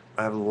 o'clock.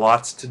 I have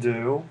lots to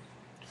do.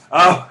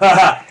 Oh,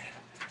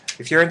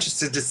 if you're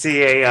interested to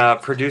see a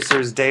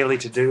producer's daily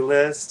to-do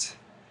list,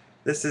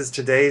 this is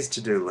today's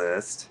to-do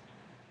list.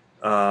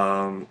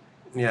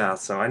 Yeah,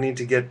 so I need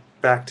to get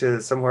back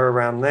to somewhere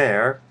around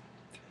there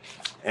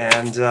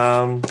and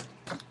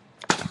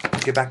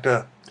get back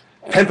to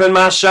pimping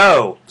my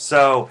show.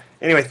 So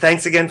anyway,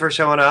 thanks again for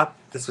showing up.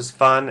 This was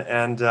fun,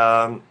 and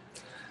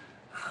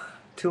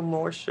 2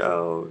 more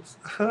shows.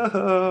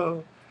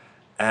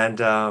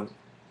 And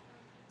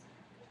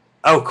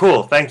oh,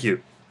 cool, thank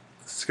you,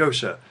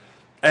 Scotia.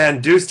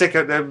 And do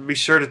be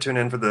sure to tune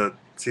in for the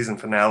season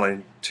finale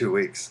in 2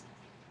 weeks.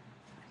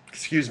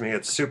 Excuse me,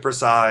 it's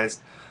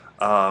supersized.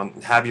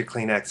 Have your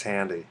Kleenex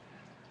handy.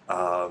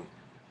 I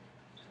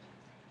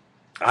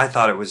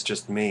thought it was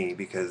just me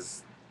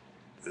because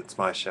it's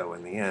my show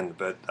in the end,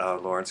 but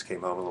Laurence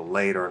came home a little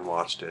later and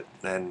watched it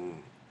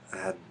and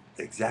had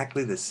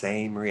exactly the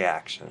same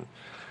reaction.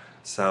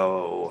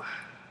 So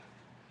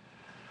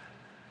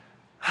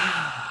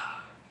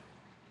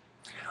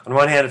on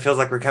one hand, it feels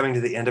like we're coming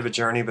to the end of a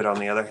journey, but on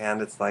the other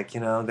hand, it's like,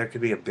 there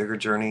could be a bigger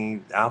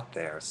journey out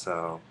there.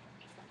 So,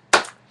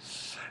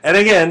 and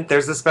again,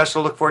 there's a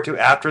special to look forward to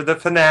after the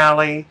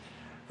finale,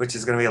 which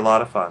is going to be a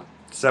lot of fun.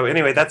 So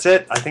anyway, that's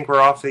it. I think we're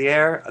off the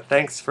air.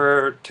 Thanks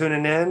for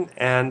tuning in,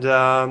 and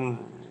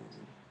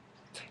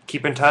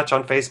keep in touch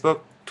on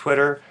Facebook,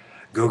 Twitter,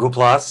 Google+,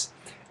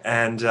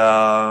 and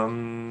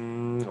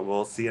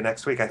we'll see you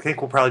next week. I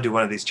think we'll probably do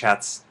one of these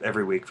chats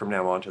every week from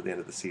now on to the end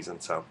of the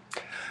season. So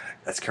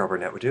that's Carol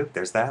Burnett would do.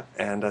 There's that.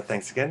 And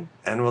thanks again,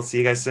 and we'll see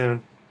you guys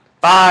soon.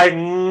 Bye!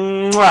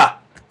 Mwah!